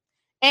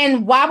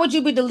 And why would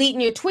you be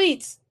deleting your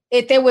tweets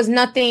if there was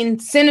nothing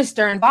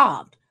sinister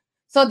involved?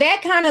 So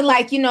that kind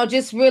of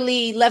just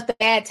really left a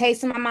bad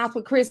taste in my mouth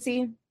with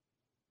Chrissy.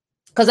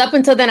 Because up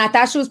until then, I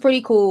thought she was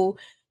pretty cool.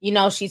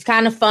 She's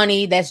kind of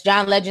funny. That's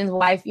John Legend's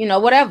wife,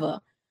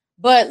 whatever.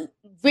 But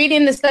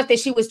reading the stuff that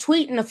she was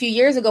tweeting a few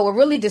years ago were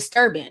really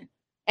disturbing.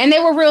 And they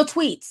were real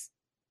tweets.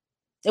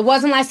 It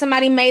wasn't like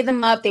somebody made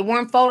them up. They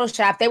weren't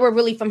Photoshopped. They were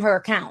really from her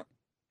account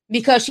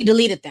because she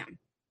deleted them.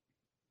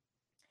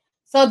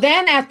 So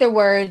then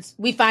afterwards,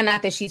 we find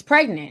out that she's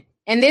pregnant.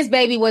 And this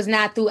baby was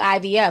not through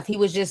IVF. He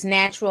was just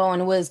natural,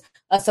 and it was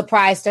a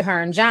surprise to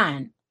her and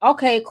John.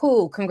 Okay,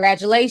 cool.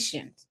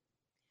 Congratulations.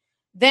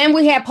 Then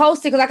we had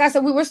posted, because like I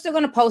said, we were still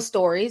going to post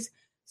stories.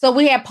 So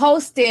we had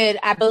posted,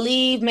 I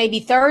believe,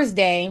 maybe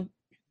Thursday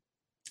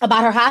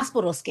about her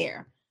hospital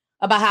scare,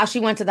 about how she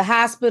went to the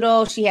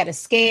hospital. She had a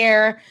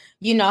scare,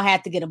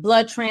 had to get a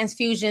blood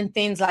transfusion,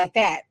 things like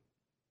that.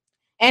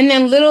 And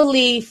then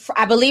literally,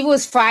 I believe it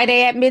was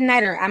Friday at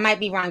midnight, or I might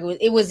be wrong.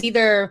 It was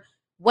either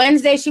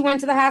Wednesday she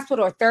went to the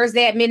hospital or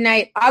Thursday at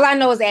midnight. All I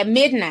know is at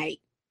midnight,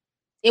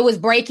 it was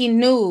breaking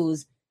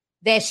news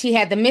that she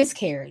had the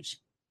miscarriage.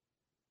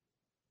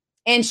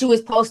 And she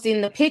was posting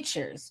the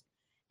pictures.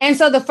 And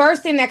so the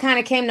first thing that kind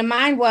of came to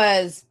mind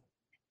was,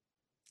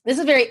 this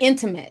is very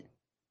intimate.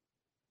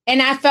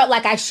 And I felt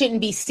like I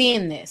shouldn't be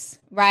seeing this,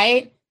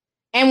 right?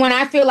 And when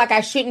I feel like I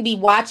shouldn't be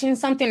watching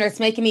something or it's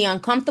making me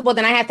uncomfortable,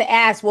 then I have to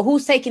ask, well,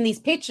 who's taking these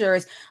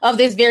pictures of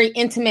this very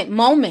intimate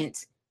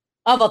moment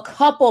of a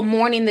couple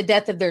mourning the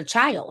death of their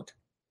child?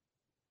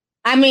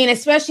 I mean,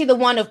 especially the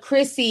one of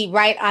Chrissy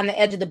right on the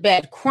edge of the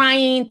bed,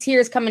 crying,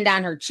 tears coming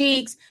down her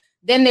cheeks.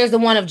 Then there's the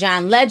one of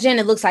John Legend.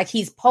 It looks like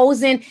he's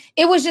posing.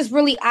 It was just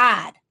really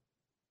odd.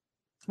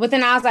 But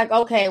then I was like,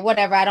 okay,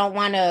 whatever. I don't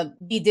want to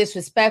be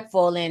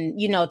disrespectful and,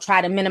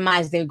 try to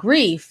minimize their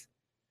grief.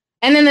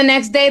 And then the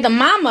next day, the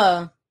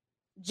mama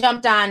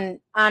jumped on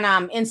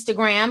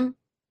Instagram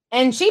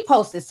and she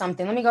posted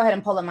something. Let me go ahead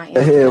and pull up my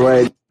Instagram.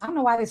 Right. I don't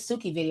know why this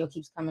Suki video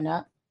keeps coming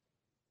up.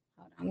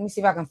 Hold on, let me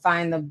see if I can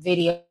find the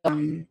video.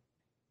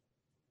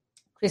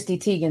 Chrissy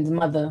Teigen's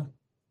mother.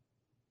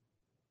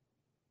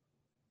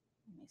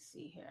 Let me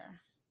see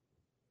here.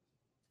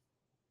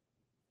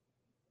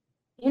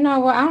 You know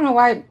what? I don't know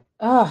why.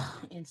 Oh,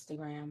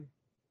 Instagram.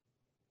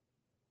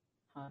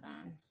 Hold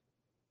on.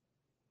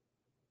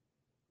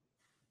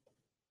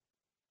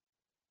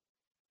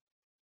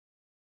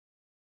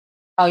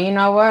 Oh, you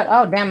know what?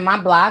 Oh, damn, am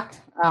I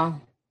blocked? Oh,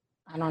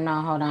 I don't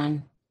know. Hold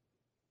on.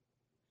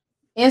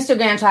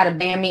 Instagram tried to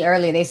ban me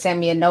earlier. They sent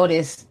me a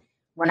notice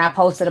when I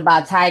posted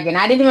about Tiger. And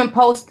I didn't even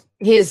post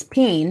his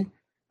peen.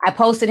 I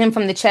posted him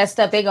from the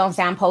chest up. They're going to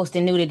say I'm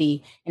posting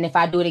nudity. And if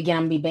I do it again,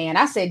 I'm going to be banned.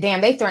 I said,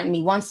 damn, they threatened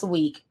me once a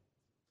week.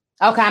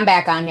 Okay, I'm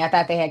back on here. I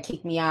thought they had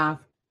kicked me off.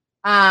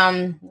 Let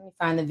me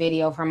find the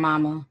video of her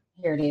mama.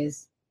 Here it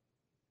is.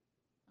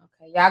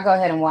 Okay, y'all go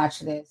ahead and watch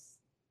this.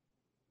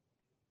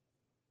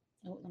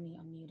 Oh, let me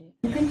unmute it.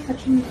 You can touch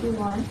him if you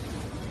want.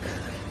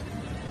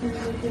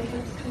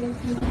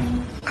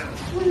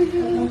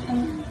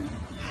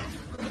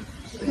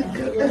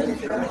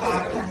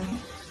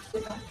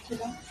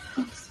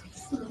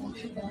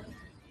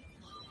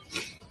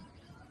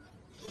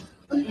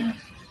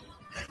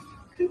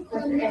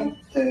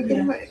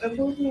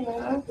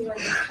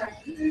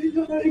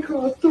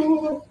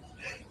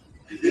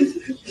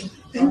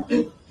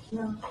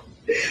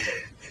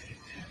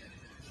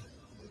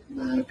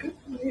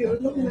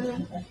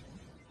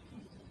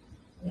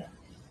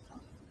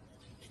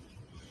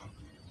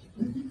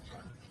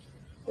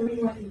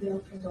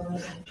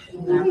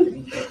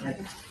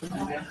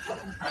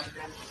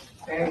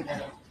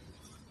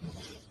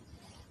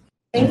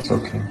 It's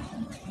okay.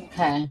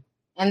 Okay.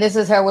 And this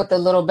is her with the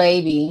little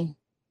baby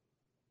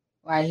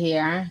right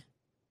here.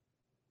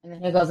 And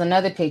then here goes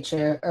another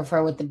picture of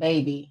her with the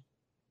baby.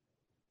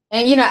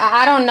 And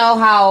I don't know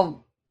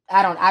how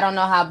I don't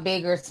know how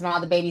big or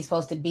small the baby's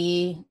supposed to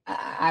be.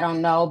 I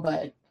don't know,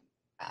 but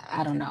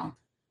I don't know.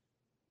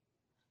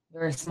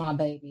 Very small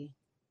baby.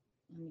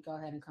 Let me go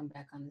ahead and come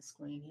back on the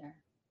screen here.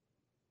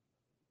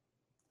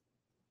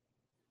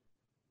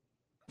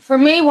 For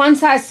me,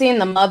 once I seen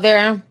the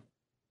mother,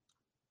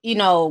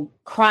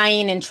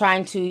 crying and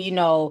trying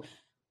to,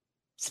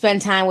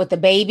 spend time with the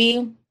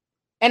baby.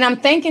 And I'm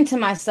thinking to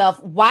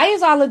myself, why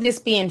is all of this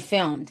being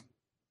filmed?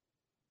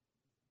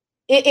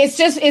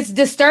 It's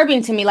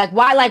disturbing to me.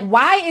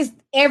 Why is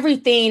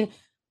everything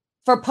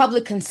for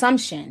public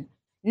consumption?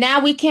 Now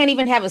we can't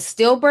even have a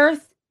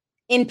stillbirth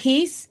in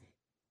peace.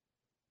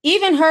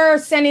 Even her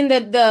sending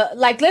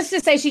let's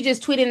just say she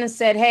just tweeted and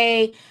said,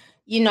 hey,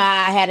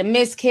 I had a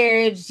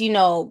miscarriage,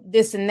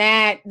 this and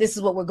that. This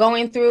is what we're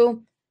going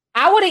through.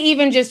 I would have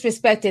even just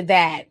respected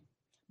that.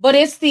 But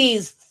it's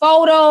these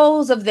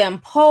photos of them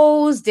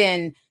posed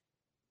and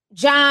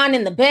John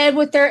in the bed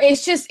with her.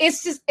 It's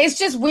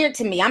just weird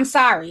to me. I'm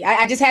sorry.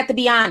 I just have to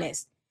be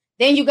honest.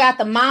 Then you got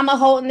the mama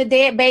holding the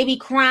dead baby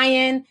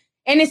crying.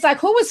 And it's like,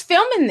 who is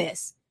filming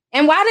this?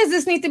 And why does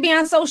this need to be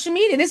on social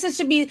media? This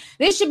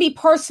should be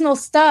personal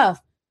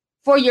stuff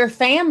for your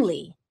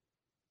family.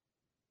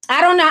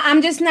 I don't know.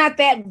 I'm just not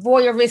that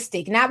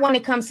voyeuristic, not when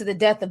it comes to the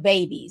death of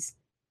babies.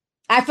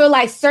 I feel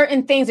like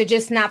certain things are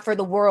just not for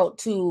the world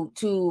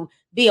to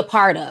be a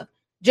part of.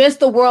 Just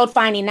the world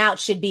finding out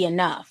should be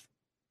enough.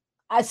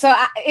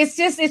 It's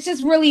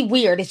just really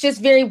weird. It's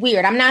just very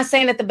weird. I'm not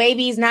saying that the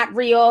baby is not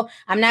real.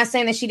 I'm not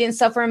saying that she didn't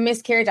suffer a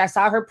miscarriage. I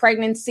saw her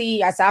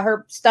pregnancy. I saw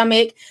her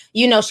stomach.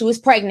 She was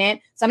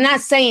pregnant. So I'm not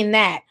saying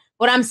that.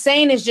 What I'm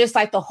saying is just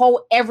like the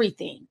whole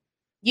everything.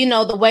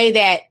 The way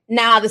that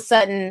now all of a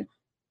sudden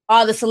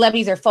all the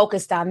celebrities are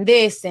focused on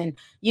this and,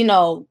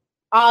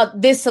 all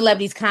this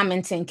celebrities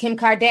commenting. Kim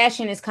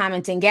Kardashian is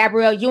commenting.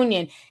 Gabrielle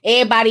Union.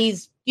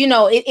 Everybody's,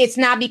 it's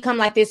now become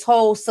like this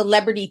whole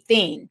celebrity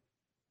thing.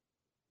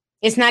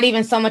 It's not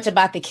even so much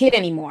about the kid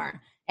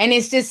anymore. And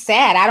it's just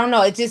sad. I don't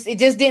know. It just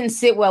didn't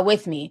sit well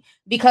with me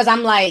because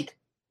I'm like,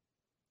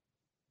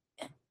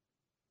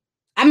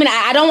 I mean,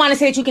 I don't want to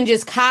say that you can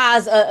just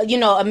cause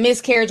a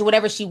miscarriage or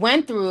whatever she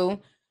went through,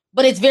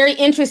 but it's very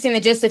interesting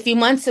that just a few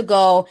months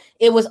ago,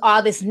 it was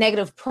all this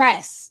negative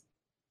press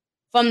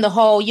from the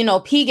whole,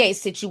 P-Gate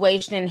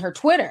situation in her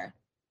Twitter.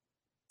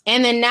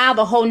 And then now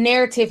the whole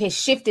narrative has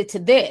shifted to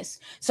this.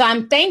 So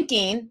I'm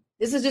thinking,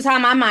 this is just how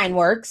my mind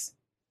works.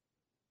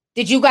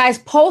 Did you guys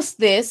post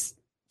this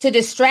to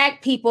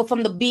distract people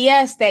from the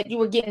BS that you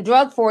were getting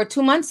drugged for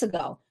 2 months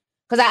ago?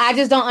 Because I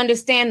just don't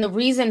understand the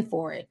reason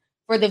for it,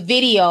 for the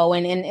video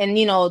and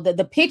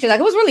the pictures. Like,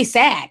 it was really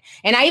sad.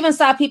 And I even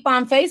saw people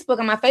on Facebook,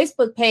 on my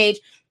Facebook page,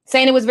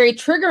 saying it was very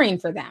triggering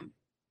for them,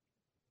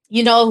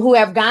 who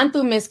have gone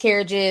through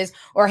miscarriages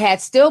or had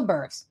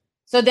stillbirths.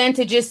 So then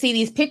to just see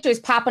these pictures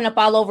popping up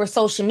all over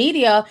social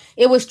media,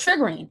 it was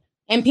triggering.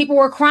 And people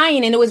were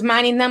crying and it was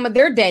reminding them of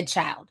their dead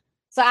child.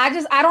 So I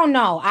don't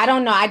know.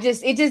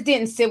 It just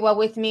didn't sit well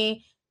with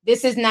me.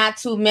 This is not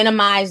to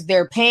minimize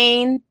their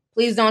pain.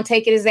 Please don't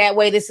take it as that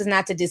way. This is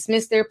not to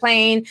dismiss their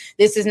pain.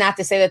 This is not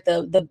to say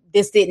that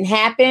this didn't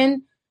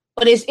happen.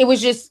 But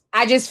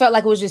I just felt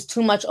like it was just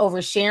too much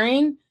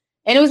oversharing.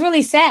 And it was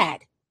really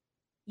sad.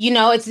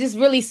 It's just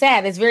really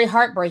sad. It's very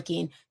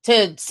heartbreaking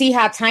to see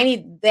how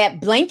tiny that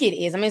blanket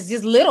is. I mean, it's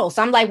just little.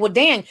 So I'm like, well,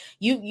 dang,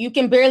 you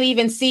can barely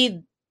even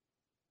see,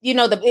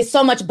 it's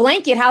so much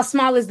blanket. How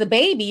small is the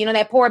baby?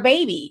 That poor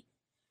baby.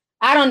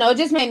 I don't know. It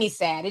just made me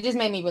sad. It just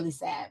made me really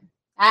sad.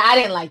 I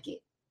didn't like it.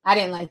 I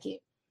didn't like it.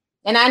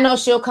 And I know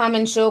she'll come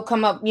up,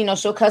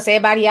 she'll cuss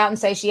everybody out and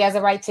say she has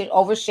a right to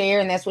overshare.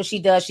 And that's what she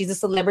does. She's a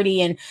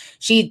celebrity and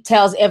she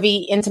tells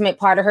every intimate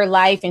part of her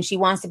life and she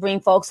wants to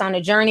bring folks on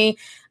a journey.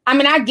 I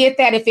mean, I get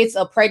that if it's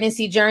a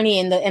pregnancy journey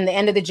and the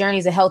end of the journey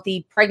is a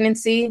healthy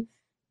pregnancy.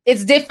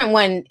 It's different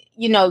when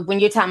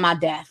you're talking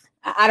about death.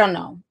 I don't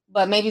know,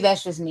 but maybe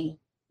that's just me.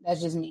 That's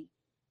just me.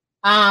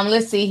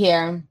 Let's see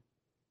here.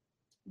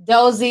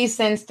 Dozy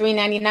sends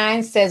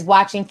 $3.99, says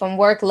watching from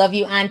work. Love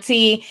you,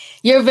 Auntie.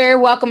 You're very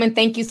welcome. And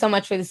thank you so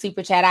much for the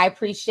super chat. I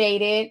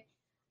appreciate it.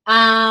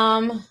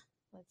 Let's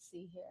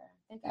see here.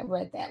 I think I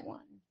read that one.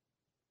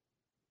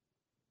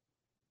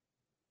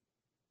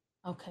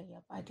 Okay.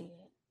 Yep, I did.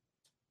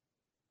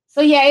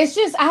 So yeah, it's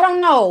just, I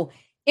don't know.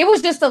 It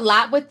was just a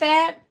lot with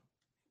that.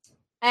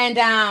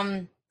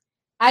 And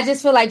I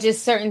just feel like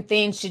just certain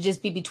things should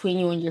just be between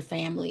you and your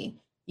family.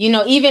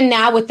 Even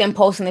now with them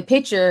posting the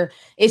picture,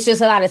 it's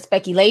just a lot of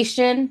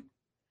speculation.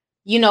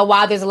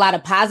 While there's a lot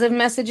of positive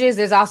messages,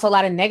 there's also a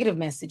lot of negative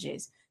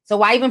messages. So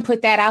why even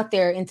put that out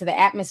there into the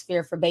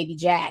atmosphere for baby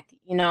Jack?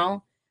 I don't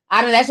know.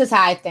 That's just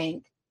how I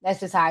think.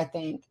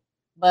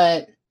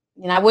 But,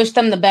 I wish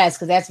them the best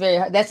because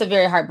that's a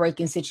very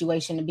heartbreaking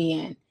situation to be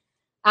in.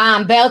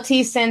 Bell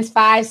T sends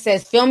 5,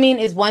 says filming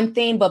is one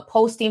thing, but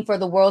posting for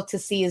the world to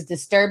see is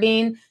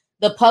disturbing.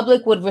 The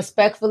public would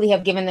respectfully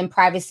have given them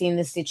privacy in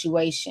this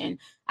situation.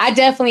 I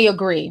definitely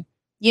agree.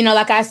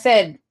 Like I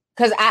said,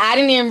 because I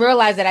didn't even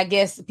realize that. I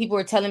guess people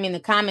were telling me in the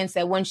comments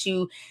that once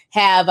you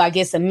have, I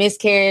guess, a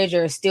miscarriage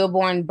or a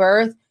stillborn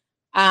birth,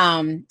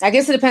 I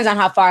guess it depends on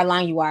how far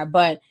along you are,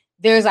 but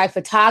there's like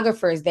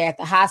photographers there at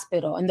the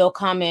hospital and they'll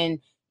come and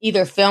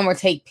either film or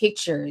take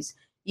pictures.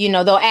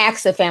 They'll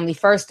ask the family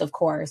first, of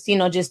course,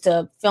 just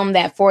to film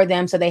that for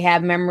them so they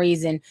have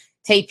memories and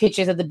take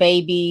pictures of the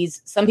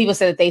babies. Some people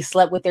said that they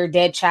slept with their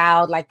dead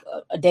child like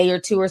a day or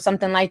two or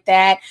something like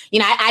that.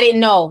 I didn't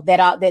know that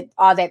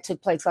all that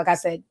took place. Like I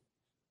said,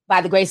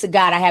 by the grace of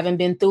God, I haven't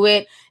been through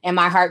it. And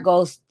my heart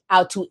goes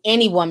out to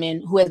any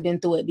woman who has been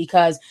through it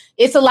because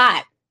it's a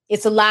lot.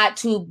 It's a lot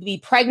to be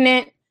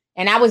pregnant.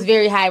 And I was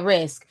very high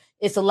risk.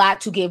 It's a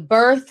lot to give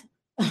birth.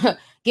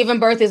 Giving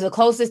birth is the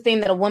closest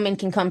thing that a woman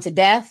can come to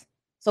death.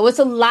 So it's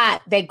a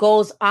lot that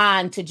goes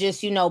on to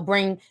just,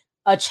 bring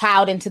a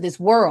child into this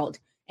world.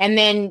 And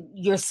then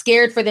you're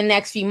scared for the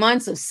next few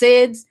months of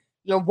SIDS.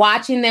 You're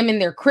watching them in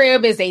their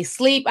crib as they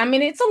sleep. I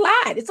mean, it's a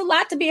lot. It's a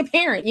lot to be a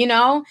parent,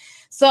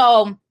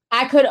 So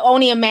I could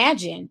only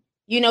imagine,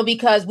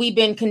 because we've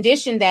been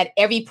conditioned that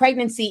every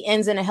pregnancy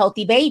ends in a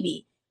healthy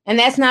baby. And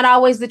that's not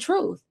always the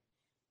truth,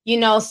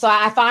 So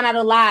I found out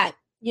a lot,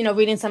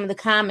 reading some of the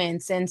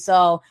comments. And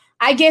so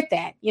I get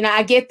that,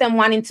 I get them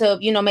wanting to,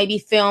 maybe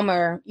film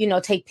or,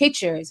 take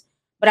pictures.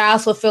 But I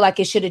also feel like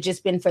it should have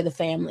just been for the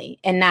family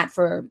and not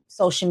for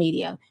social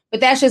media.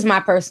 But that's just my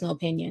personal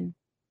opinion.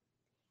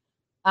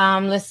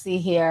 Let's see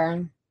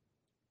here.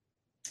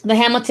 The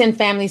Hamilton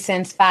family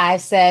sends 5,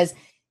 says,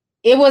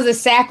 it was a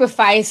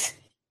sacrifice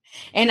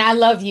and I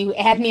love you.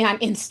 Add me on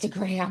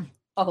Instagram.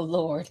 Oh,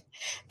 Lord.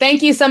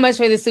 Thank you so much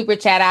for the super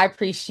chat. I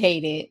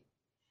appreciate it.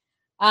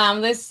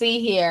 Let's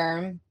see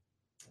here.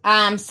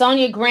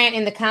 Sonia Grant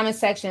in the comment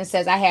section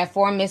says, I had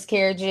 4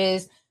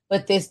 miscarriages,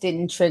 but this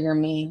didn't trigger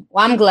me.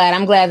 Well, I'm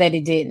glad that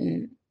it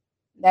didn't.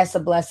 That's a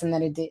blessing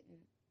that it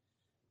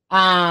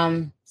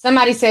didn't.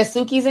 Somebody says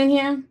Suki's in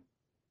here.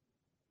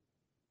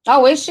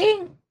 Oh, is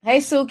she? Hey,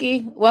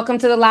 Suki. Welcome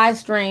to the live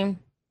stream.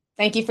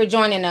 Thank you for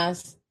joining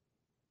us.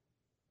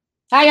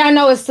 How y'all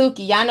know it's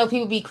Suki? Y'all know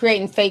people be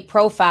creating fake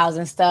profiles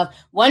and stuff.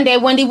 One day,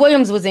 Wendy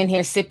Williams was in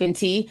here sipping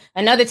tea.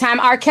 Another time,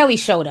 R. Kelly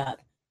showed up.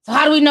 So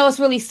how do we know it's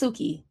really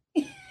Suki?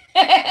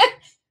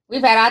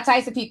 We've had all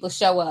types of people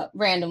show up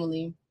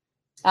randomly.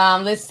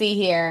 Let's see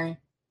here.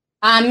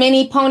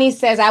 Minnie Pony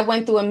says, I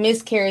went through a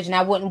miscarriage and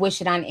I wouldn't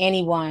wish it on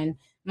anyone.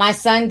 My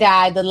son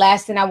died. The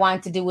last thing I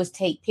wanted to do was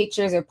take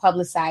pictures or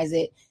publicize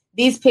it.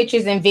 These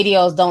pictures and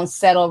videos don't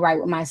settle right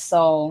with my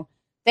soul.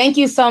 Thank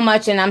you so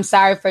much, and I'm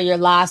sorry for your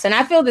loss. And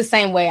I feel the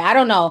same way. I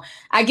don't know.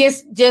 I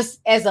guess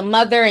just as a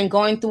mother and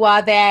going through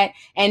all that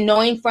and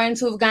knowing friends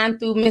who have gone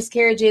through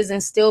miscarriages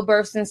and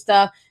stillbirths and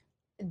stuff,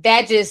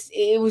 it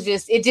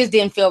just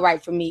didn't feel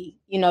right for me,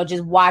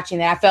 just watching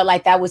that. I felt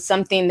like that was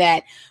something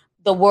that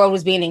the world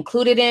was being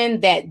included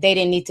in that they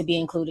didn't need to be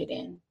included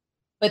in.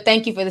 But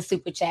thank you for the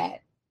super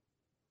chat.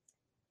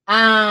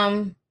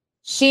 Sheena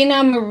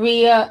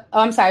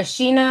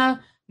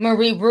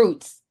Marie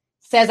Roots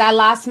says, I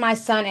lost my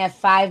son at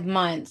 5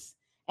 months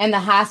and the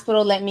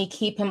hospital let me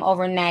keep him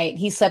overnight.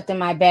 He slept in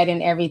my bed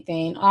and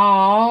everything.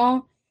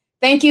 Oh,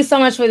 thank you so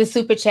much for the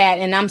super chat.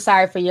 And I'm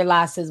sorry for your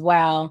loss as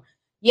well.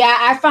 Yeah,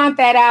 I found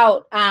that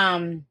out,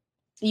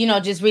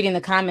 just reading the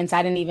comments.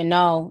 I didn't even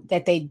know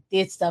that they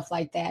did stuff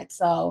like that.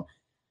 So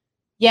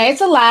yeah,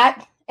 it's a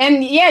lot.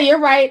 And yeah, you're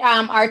right,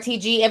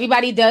 RTG.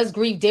 Everybody does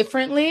grieve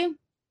differently.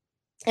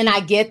 And I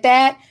get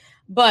that.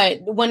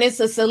 But when it's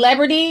a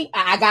celebrity,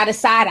 I got to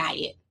side eye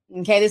it.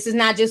 Okay, this is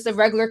not just a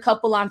regular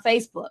couple on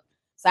Facebook.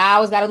 So I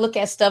always got to look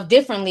at stuff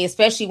differently,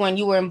 especially when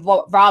you were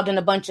involved in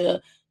a bunch of,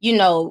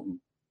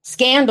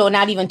 scandal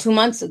not even 2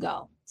 months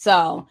ago.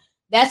 So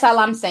that's all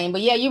I'm saying.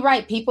 But yeah, you're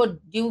right. People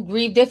do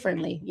grieve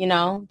differently,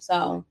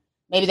 So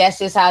maybe that's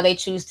just how they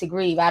choose to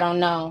grieve. I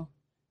don't know.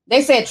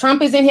 They said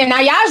Trump is in here.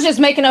 Now, y'all's just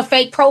making up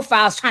fake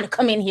profiles trying to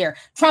come in here.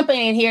 Trump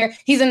ain't in here.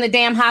 He's in the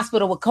damn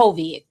hospital with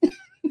COVID.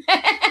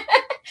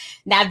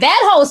 Now,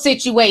 that whole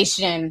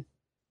situation...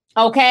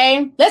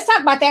 Okay, let's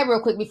talk about that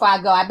real quick before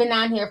I go. I've been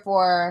on here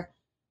for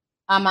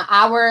an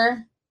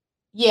hour.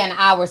 Yeah, an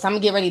hour. So I'm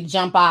going to get ready to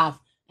jump off.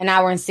 An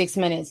hour and 6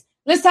 minutes.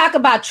 Let's talk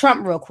about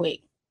Trump real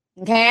quick.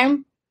 Okay.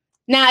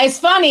 Now, it's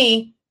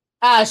funny.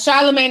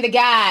 Charlemagne the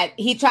God,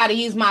 he tried to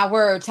use my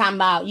word talking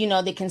about,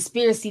 the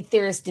conspiracy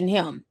theorist in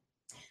him.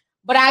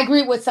 But I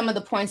agree with some of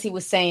the points he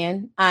was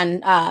saying on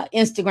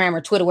Instagram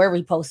or Twitter, wherever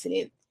he posted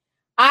it.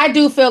 I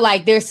do feel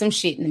like there's some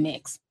shit in the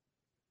mix.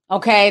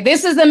 Okay.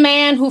 This is a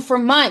man who for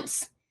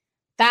months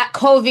thought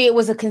COVID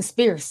was a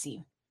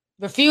conspiracy,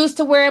 refused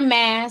to wear a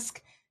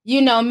mask,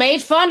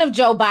 made fun of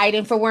Joe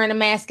Biden for wearing a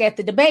mask at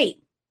the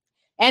debate.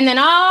 And then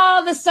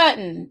all of a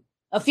sudden,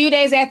 a few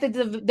days after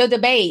the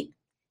debate,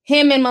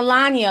 him and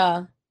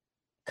Melania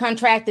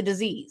contract the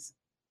disease.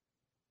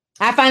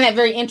 I find that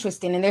very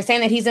interesting. And they're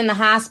saying that he's in the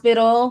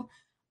hospital,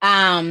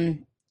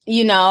 and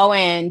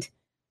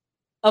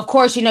of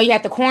course, you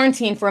have to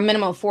quarantine for a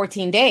minimum of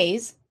 14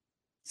 days.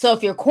 So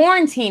if you're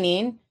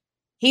quarantining,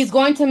 he's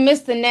going to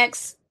miss the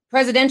next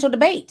presidential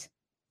debate.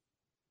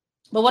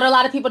 But what a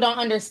lot of people don't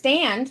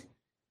understand,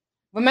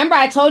 remember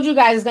I told you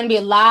guys there's going to be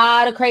a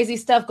lot of crazy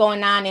stuff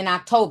going on in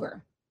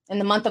October, in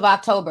the month of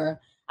October.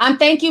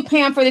 Thank you,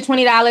 Pam, for the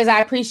 $20. I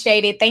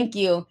appreciate it. Thank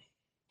you.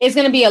 It's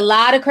going to be a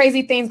lot of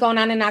crazy things going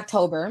on in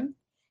October.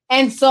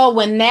 And so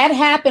when that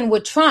happened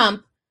with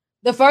Trump,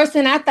 the first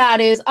thing I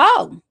thought is,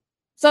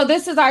 so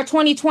this is our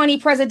 2020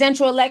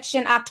 presidential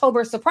election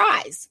October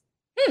surprise.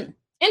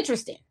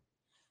 Interesting.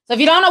 So if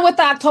you don't know what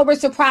the October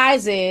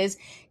surprise is,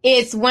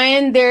 it's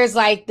when there's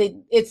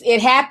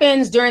it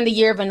happens during the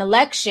year of an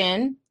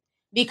election,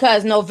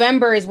 because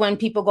November is when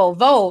people go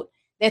vote,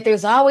 that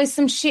there's always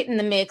some shit in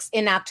the mix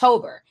in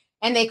October.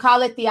 And they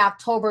call it the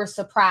October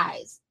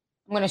surprise.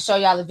 I'm going to show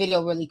y'all the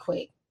video really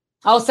quick.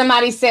 Oh,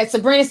 somebody said,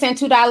 Sabrina sent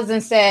 $2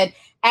 and said,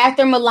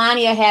 after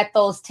Melania had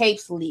those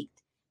tapes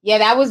leaked. Yeah,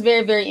 that was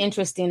very, very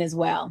interesting as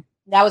well.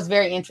 That was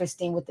very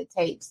interesting with the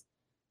tapes.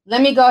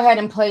 Let me go ahead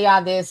and play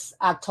y'all this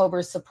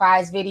October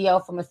surprise video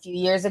from a few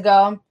years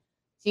ago,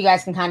 so you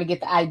guys can kind of get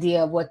the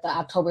idea of what the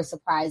October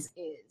surprise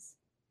is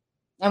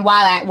and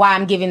why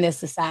I'm giving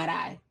this a side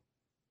eye.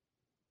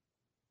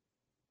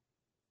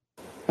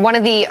 One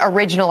of the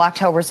original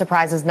October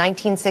surprises,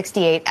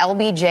 1968,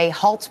 LBJ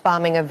halts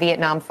bombing of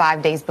Vietnam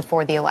 5 days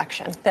before the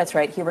election. That's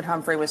right. Hubert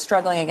Humphrey was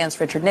struggling against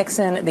Richard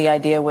Nixon. The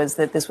idea was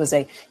that this was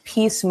a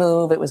peace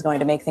move. It was going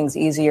to make things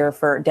easier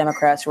for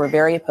Democrats who were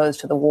very opposed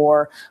to the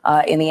war.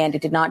 In the end,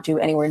 it did not do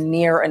anywhere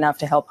near enough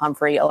to help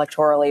Humphrey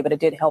electorally, but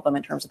it did help him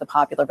in terms of the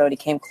popular vote. He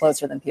came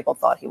closer than people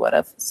thought he would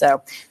have.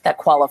 So that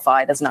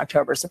qualified as an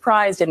October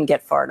surprise, didn't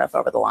get far enough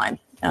over the line.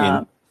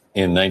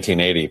 In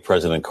 1980,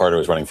 President Carter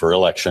was running for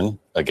re-election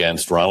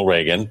against Ronald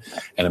Reagan,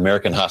 and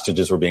American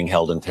hostages were being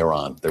held in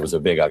Tehran. There was a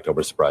big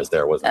October surprise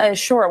there, wasn't there?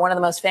 Sure. One of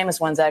the most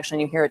famous ones,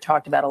 actually, and you hear it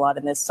talked about a lot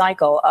in this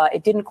cycle.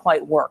 It didn't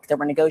quite work. There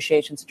were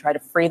negotiations to try to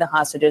free the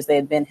hostages. They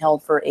had been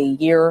held for a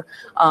year.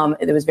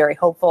 It was very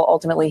hopeful.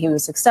 Ultimately, he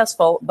was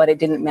successful, but it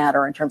didn't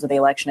matter in terms of the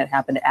election. It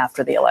happened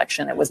after the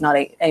election. It was not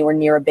anywhere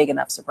near a big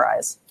enough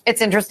surprise.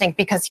 It's interesting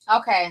because...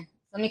 Okay,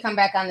 let me come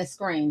back on the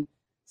screen.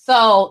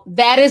 So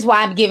that is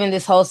why I'm giving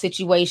this whole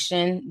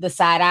situation the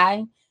side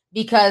eye,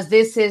 because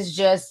this is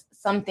just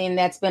something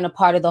that's been a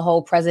part of the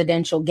whole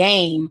presidential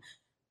game.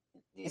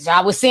 As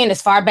I was saying,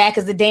 as far back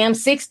as the damn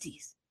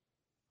 60s,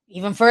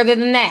 even further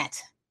than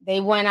that. They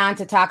went on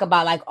to talk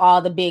about like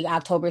all the big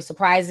October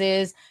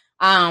surprises.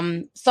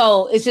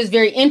 So it's just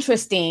very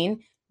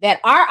interesting that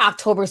our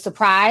October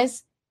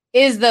surprise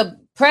is the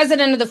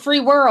president of the free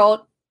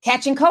world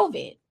catching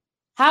COVID.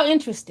 How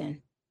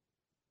interesting.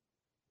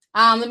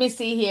 Let me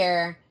see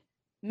here.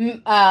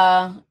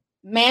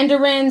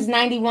 Mandarins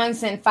 91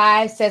 cent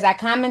 5 says, I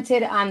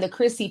commented on the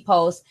Chrissy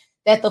post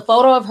that the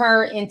photo of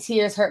her in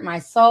tears hurt my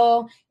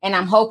soul, and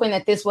I'm hoping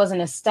that this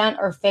wasn't a stunt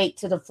or fake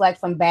to deflect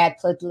from bad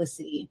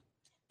publicity.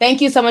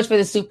 Thank you so much for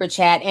the super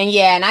chat. And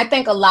yeah, and I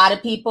think a lot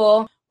of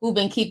people who've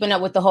been keeping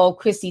up with the whole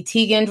Chrissy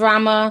Teigen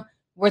drama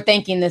were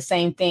thinking the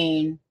same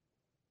thing.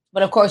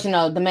 But of course, you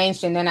know, the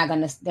mainstream, they're not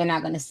gonna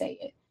say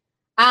it.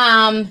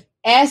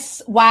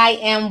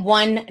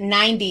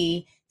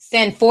 SYM190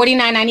 sent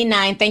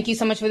 $49.99. Thank you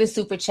so much for the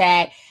super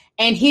chat.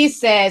 And he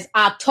says,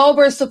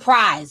 October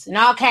surprise in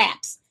all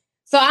caps.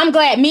 So I'm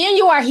glad me and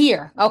you are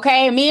here.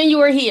 Okay. Me and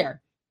you are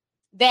here.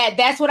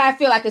 That's what I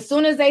feel like. As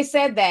soon as they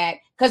said that,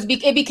 because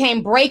it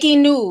became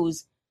breaking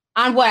news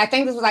on what I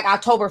think this was like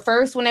October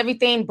 1st when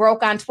everything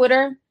broke on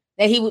Twitter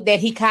that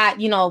he caught,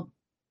 you know,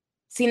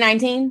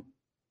 C-19.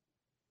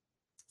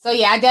 So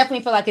yeah, I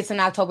definitely feel like it's an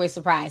October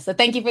surprise. So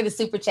thank you for the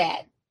super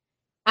chat.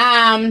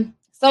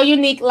 So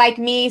Unique Like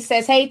Me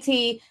says, hey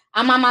T,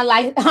 I'm on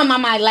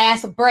my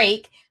last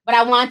break, but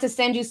I want to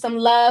send you some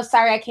love.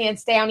 Sorry I can't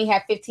stay. I only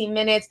have 15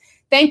 minutes.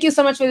 Thank you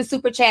so much for the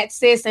super chat,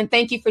 sis, and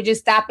thank you for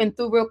just stopping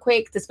through real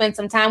quick to spend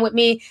some time with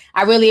me.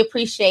 I really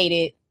appreciate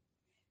it.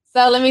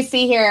 So let me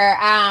see here.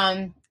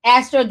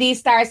 Astro D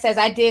Star says,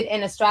 I did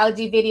an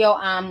astrology video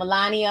on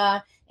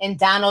Melania and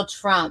Donald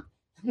Trump.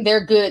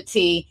 They're good,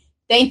 T.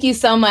 Thank you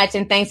so much,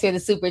 and thanks for the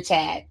super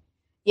chat.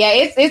 Yeah,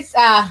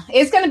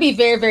 it's going to be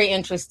very, very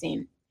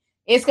interesting.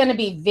 It's going to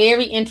be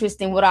very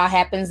interesting what all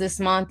happens this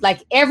month.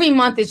 Like every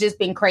month has just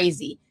been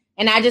crazy.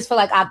 And I just feel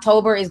like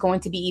October is going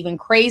to be even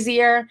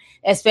crazier,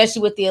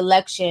 especially with the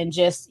election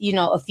just, you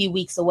know, a few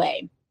weeks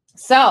away.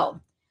 So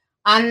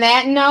on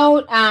that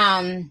note,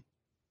 I've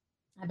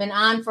been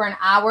on for an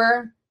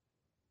hour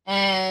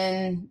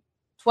and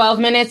 12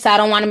 minutes. I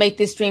don't want to make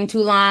this stream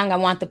too long. I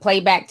want the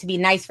playback to be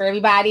nice for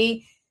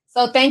everybody.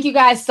 So thank you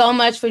guys so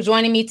much for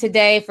joining me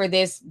today for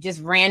this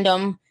just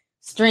random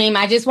stream.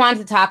 I just wanted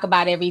to talk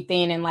about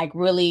everything and like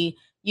really,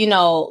 you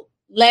know,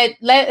 let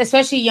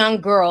especially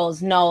young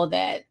girls know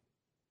that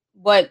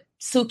what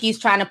Suki's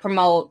trying to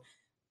promote,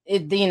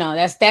 you know,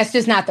 that's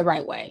just not the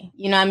right way.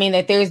 You know what I mean?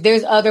 That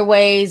there's other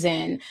ways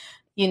and,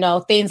 you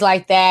know, things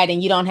like that.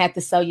 And you don't have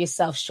to sell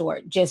yourself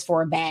short just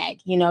for a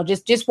bag. You know,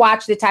 just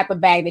watch the type of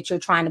bag that you're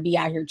trying to be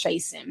out here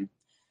chasing.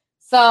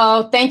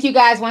 So thank you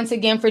guys once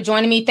again for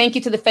joining me. Thank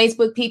you to the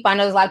Facebook people. I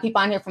know there's a lot of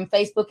people on here from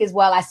Facebook as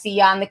well. I see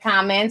y'all in the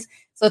comments.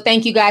 So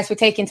thank you guys for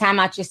taking time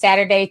out your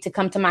Saturday to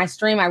come to my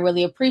stream. I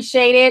really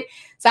appreciate it.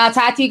 So I'll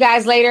talk to you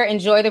guys later.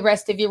 Enjoy the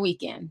rest of your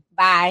weekend.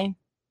 Bye.